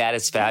something like that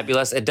is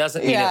fabulous, it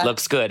doesn't mean it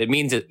looks good. It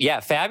means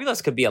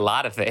fabulous could be a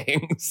lot of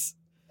things.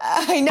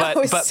 I know.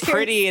 But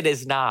pretty it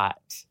is not.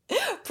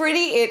 Pretty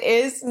it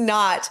is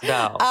not.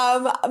 No.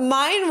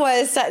 Mine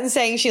was Sutton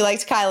saying she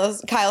liked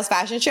Kyle's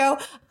fashion show.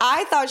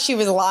 I thought she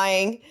was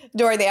lying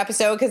during the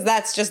episode because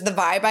that's just the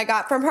vibe I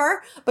got from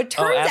her. But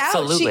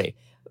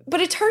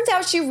it turns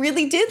out she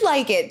really did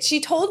like it. She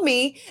told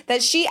me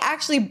that she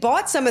actually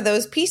bought some of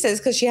those pieces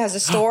because she has a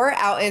store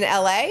out in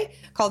LA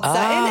called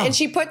Sutton, and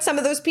she put some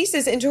of those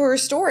pieces into her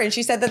store, and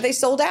she said that they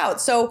sold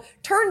out. So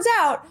turns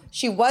out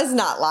she was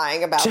not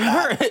lying about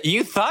that.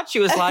 You thought she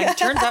was lying.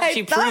 Turns out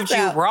she proved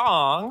you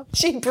wrong.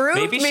 She proved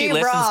me wrong. Maybe she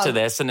listens to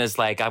this and is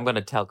like, I'm going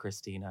to tell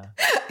Christina.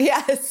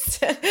 Yes,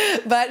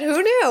 but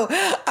who knew? All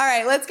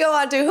right, let's go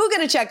on to who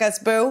going to check us,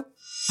 boo?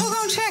 Who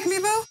going to check me,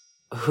 boo?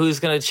 Who's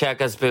going to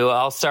check us, boo?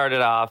 I'll start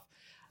it off.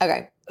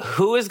 Okay.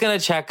 Who is going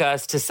to check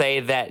us to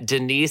say that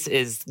Denise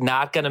is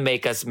not going to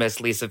make us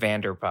miss Lisa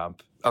Vanderpump?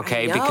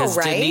 Okay, because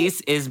Denise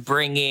is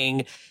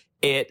bringing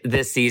it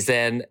this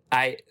season.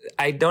 I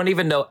don't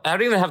even know. I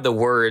don't even have the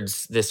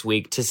words this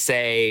week to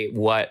say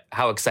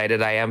how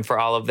excited I am for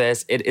all of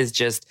this. It is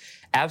just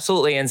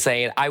absolutely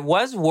insane. I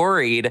was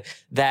worried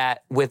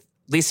that with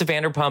Lisa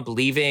Vanderpump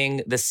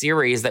leaving the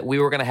series that we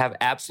were going to have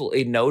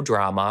absolutely no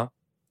drama,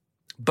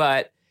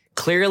 but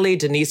clearly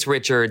Denise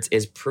Richards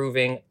is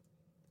proving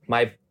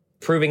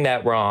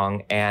that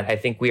wrong, and I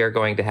think we are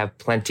going to have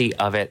plenty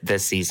of it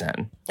this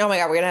season. Oh my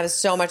God, we're going to have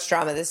so much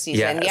drama this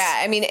season. Yes.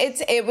 Yeah, I mean,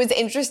 it was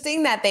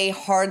interesting that they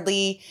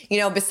hardly,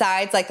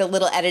 besides the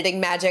little editing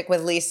magic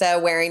with Lisa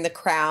wearing the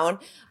crown,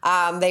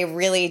 they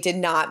really did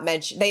not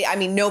mention,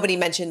 nobody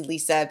mentioned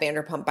Lisa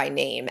Vanderpump by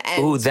name.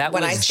 And that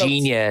was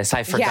genius.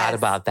 I forgot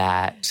about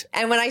that.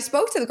 And when I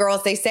spoke to the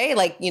girls, they say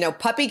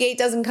Puppygate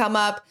doesn't come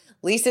up.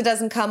 Lisa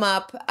doesn't come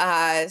up.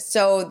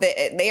 So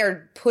they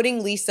are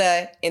putting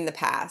Lisa in the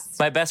past.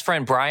 My best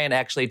friend Brian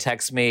actually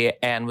texted me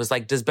and was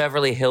like, does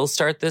Beverly Hills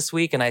start this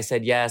week? And I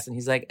said, yes. And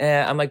he's like,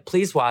 I'm like,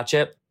 please watch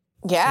it.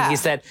 Yeah. And he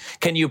said,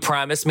 can you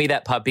promise me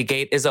that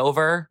Puppygate is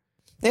over?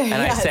 And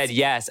yes. I said,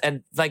 yes.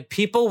 And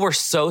people were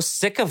so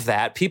sick of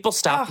that. People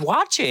stopped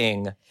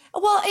watching.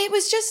 Well, it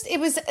was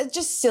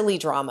just silly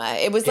drama.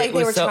 It was like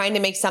they were trying to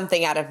make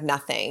something out of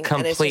nothing.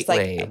 Completely.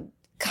 And it's just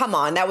come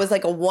on, that was a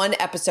 1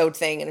 episode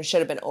thing and it should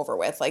have been over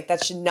with.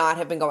 That should not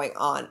have been going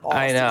on all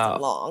season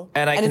long.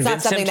 And it's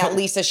not something that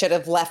Lisa should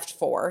have left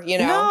for,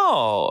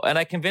 No. And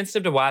I convinced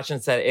him to watch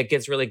and said, it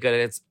gets really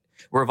good.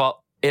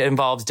 It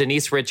involves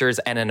Denise Richards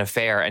and an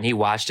affair. And he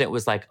watched it,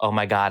 was like, oh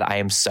my God, I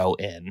am so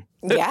in.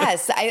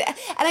 Yes.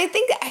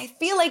 I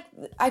feel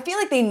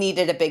like they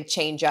needed a big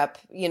change up,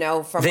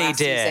 from last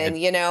season.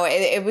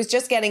 It was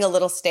just getting a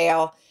little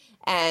stale.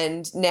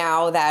 And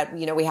now that,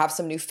 we have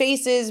some new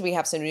faces, we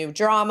have some new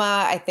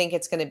drama, I think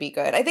it's going to be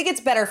good. I think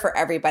it's better for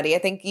everybody. I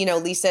think,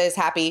 Lisa is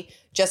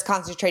just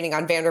concentrating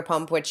on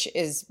Vanderpump, which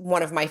is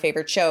one of my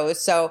favorite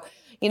shows. So,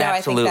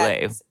 Absolutely.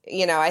 I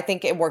think I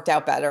think it worked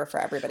out better for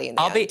everybody in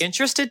the end. I'll be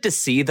interested to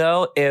see,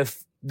 though,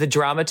 if the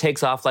drama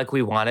takes off like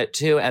we want it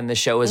to and the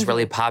show is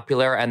really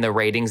popular and the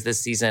ratings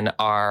this season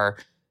are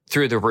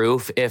through the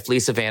roof, if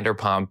Lisa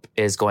Vanderpump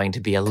is going to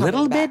be a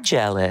little bit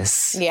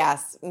jealous.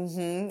 Yes.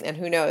 Mm-hmm. And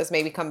who knows,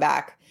 maybe come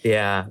back.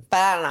 Yeah. But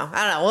I don't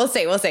know.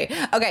 We'll see.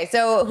 Okay,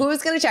 so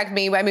who's going to check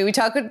me? I mean, we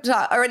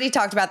already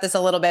talked about this a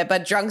little bit,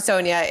 but Drunk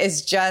Sonia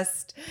is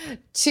just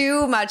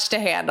too much to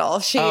handle.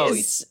 She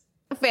is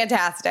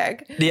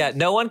fantastic. Yeah,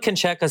 no one can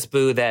check us,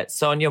 boo, that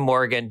Sonia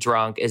Morgan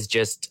drunk is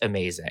just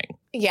amazing.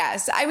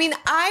 Yes. I mean,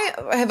 I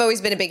have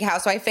always been a big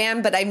Housewife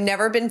fan, but I've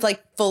never been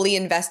fully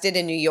invested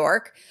in New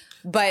York.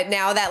 But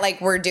now that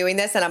we're doing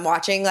this and I'm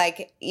watching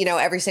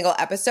every single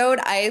episode,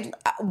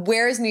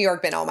 where has New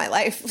York been all my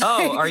life?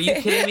 Oh, are you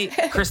kidding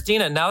me?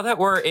 Christina, now that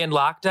we're in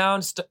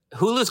lockdown,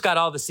 Hulu's got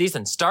all the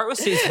seasons. Start with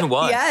season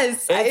 1.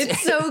 Yes,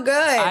 it's so good.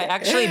 I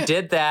actually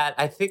did that.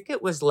 I think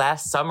it was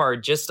last summer,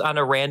 just on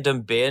a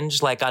random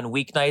binge. On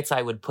weeknights,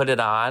 I would put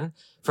it on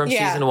from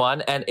season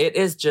 1. And it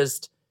is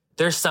just,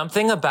 there's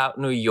something about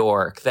New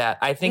York that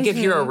I think if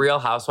you're a Real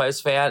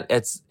Housewives fan,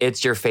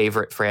 it's your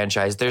favorite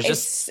franchise. They're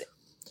just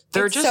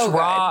so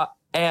raw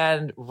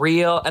and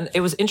real. And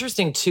it was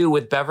interesting, too,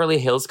 with Beverly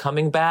Hills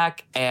coming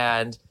back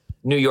and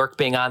New York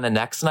being on the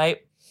next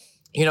night.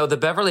 The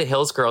Beverly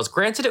Hills girls,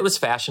 granted it was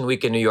Fashion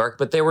Week in New York,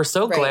 but they were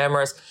so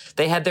glamorous.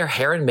 They had their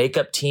hair and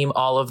makeup team,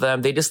 all of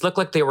them. They just looked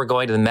like they were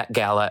going to the Met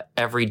Gala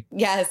every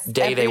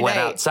day they went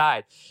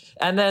outside.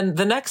 And then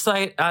the next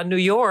night on New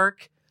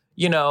York,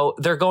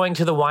 they're going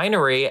to the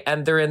winery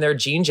and they're in their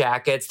jean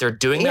jackets. They're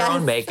doing their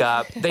own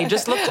makeup. They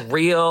just looked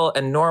real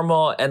and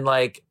normal and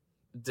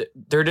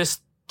they're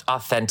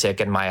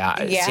authentic in my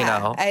eyes, Yeah, you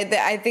know?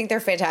 I think they're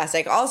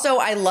fantastic. Also,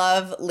 I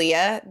love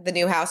Leah, the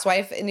new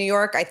housewife in New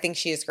York. I think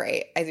she is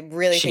great. I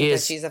really think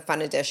that she's a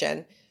fun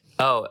addition.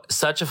 Oh,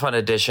 such a fun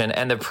addition.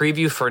 And the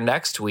preview for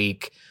next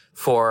week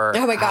for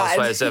Oh my God.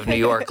 Housewives of New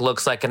York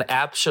looks like an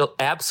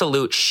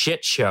absolute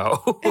shit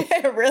show.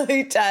 It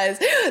really does.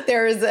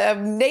 There's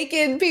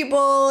naked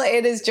people.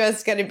 It is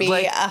just going to be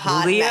a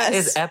hot Leah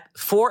mess. is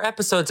 4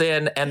 episodes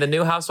in, and the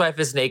new housewife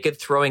is naked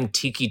throwing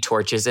tiki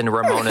torches in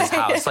Ramona's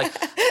house. Like,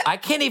 I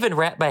can't even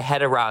wrap my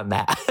head around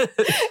that.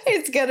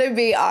 It's going to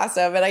be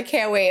awesome, and I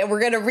can't wait. And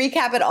we're going to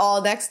recap it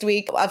all next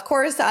week, of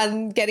course,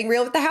 on Getting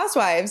Real with the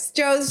Housewives.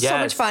 Joe's so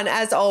much fun,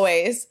 as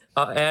always.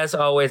 As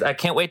always, I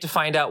can't wait to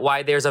find out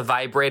why there's a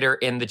vibrator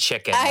in the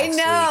chicken. I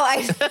know.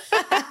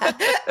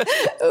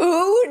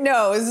 Who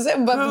knows?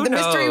 But the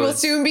mystery will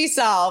soon be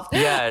solved.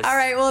 Yes. All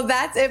right. Well,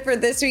 that's it for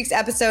this week's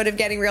episode of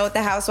Getting Real with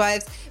the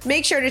Housewives.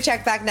 Make sure to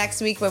check back next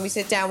week when we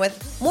sit down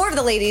with more of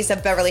the ladies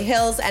of Beverly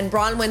Hills and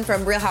Bronwyn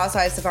from Real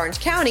Housewives of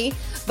Orange County.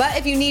 But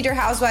if you need your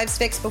Housewives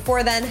fix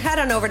before then, head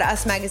on over to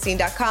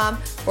usmagazine.com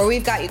where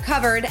we've got you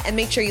covered, and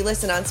make sure you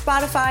listen on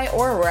Spotify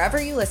or wherever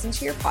you listen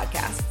to your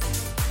podcasts.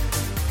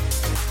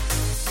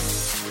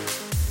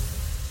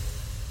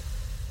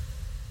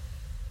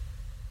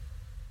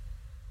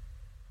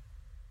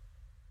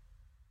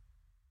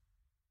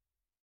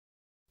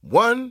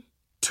 One,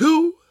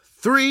 2,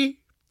 3,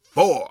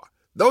 4.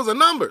 Those are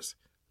numbers.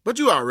 But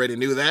you already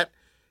knew that.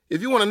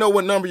 If you want to know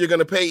what number you're going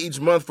to pay each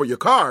month for your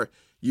car,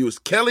 use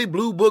Kelley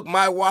Blue Book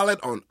My Wallet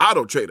on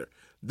Auto Trader.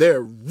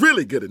 They're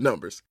really good at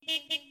numbers.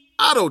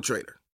 Auto Trader.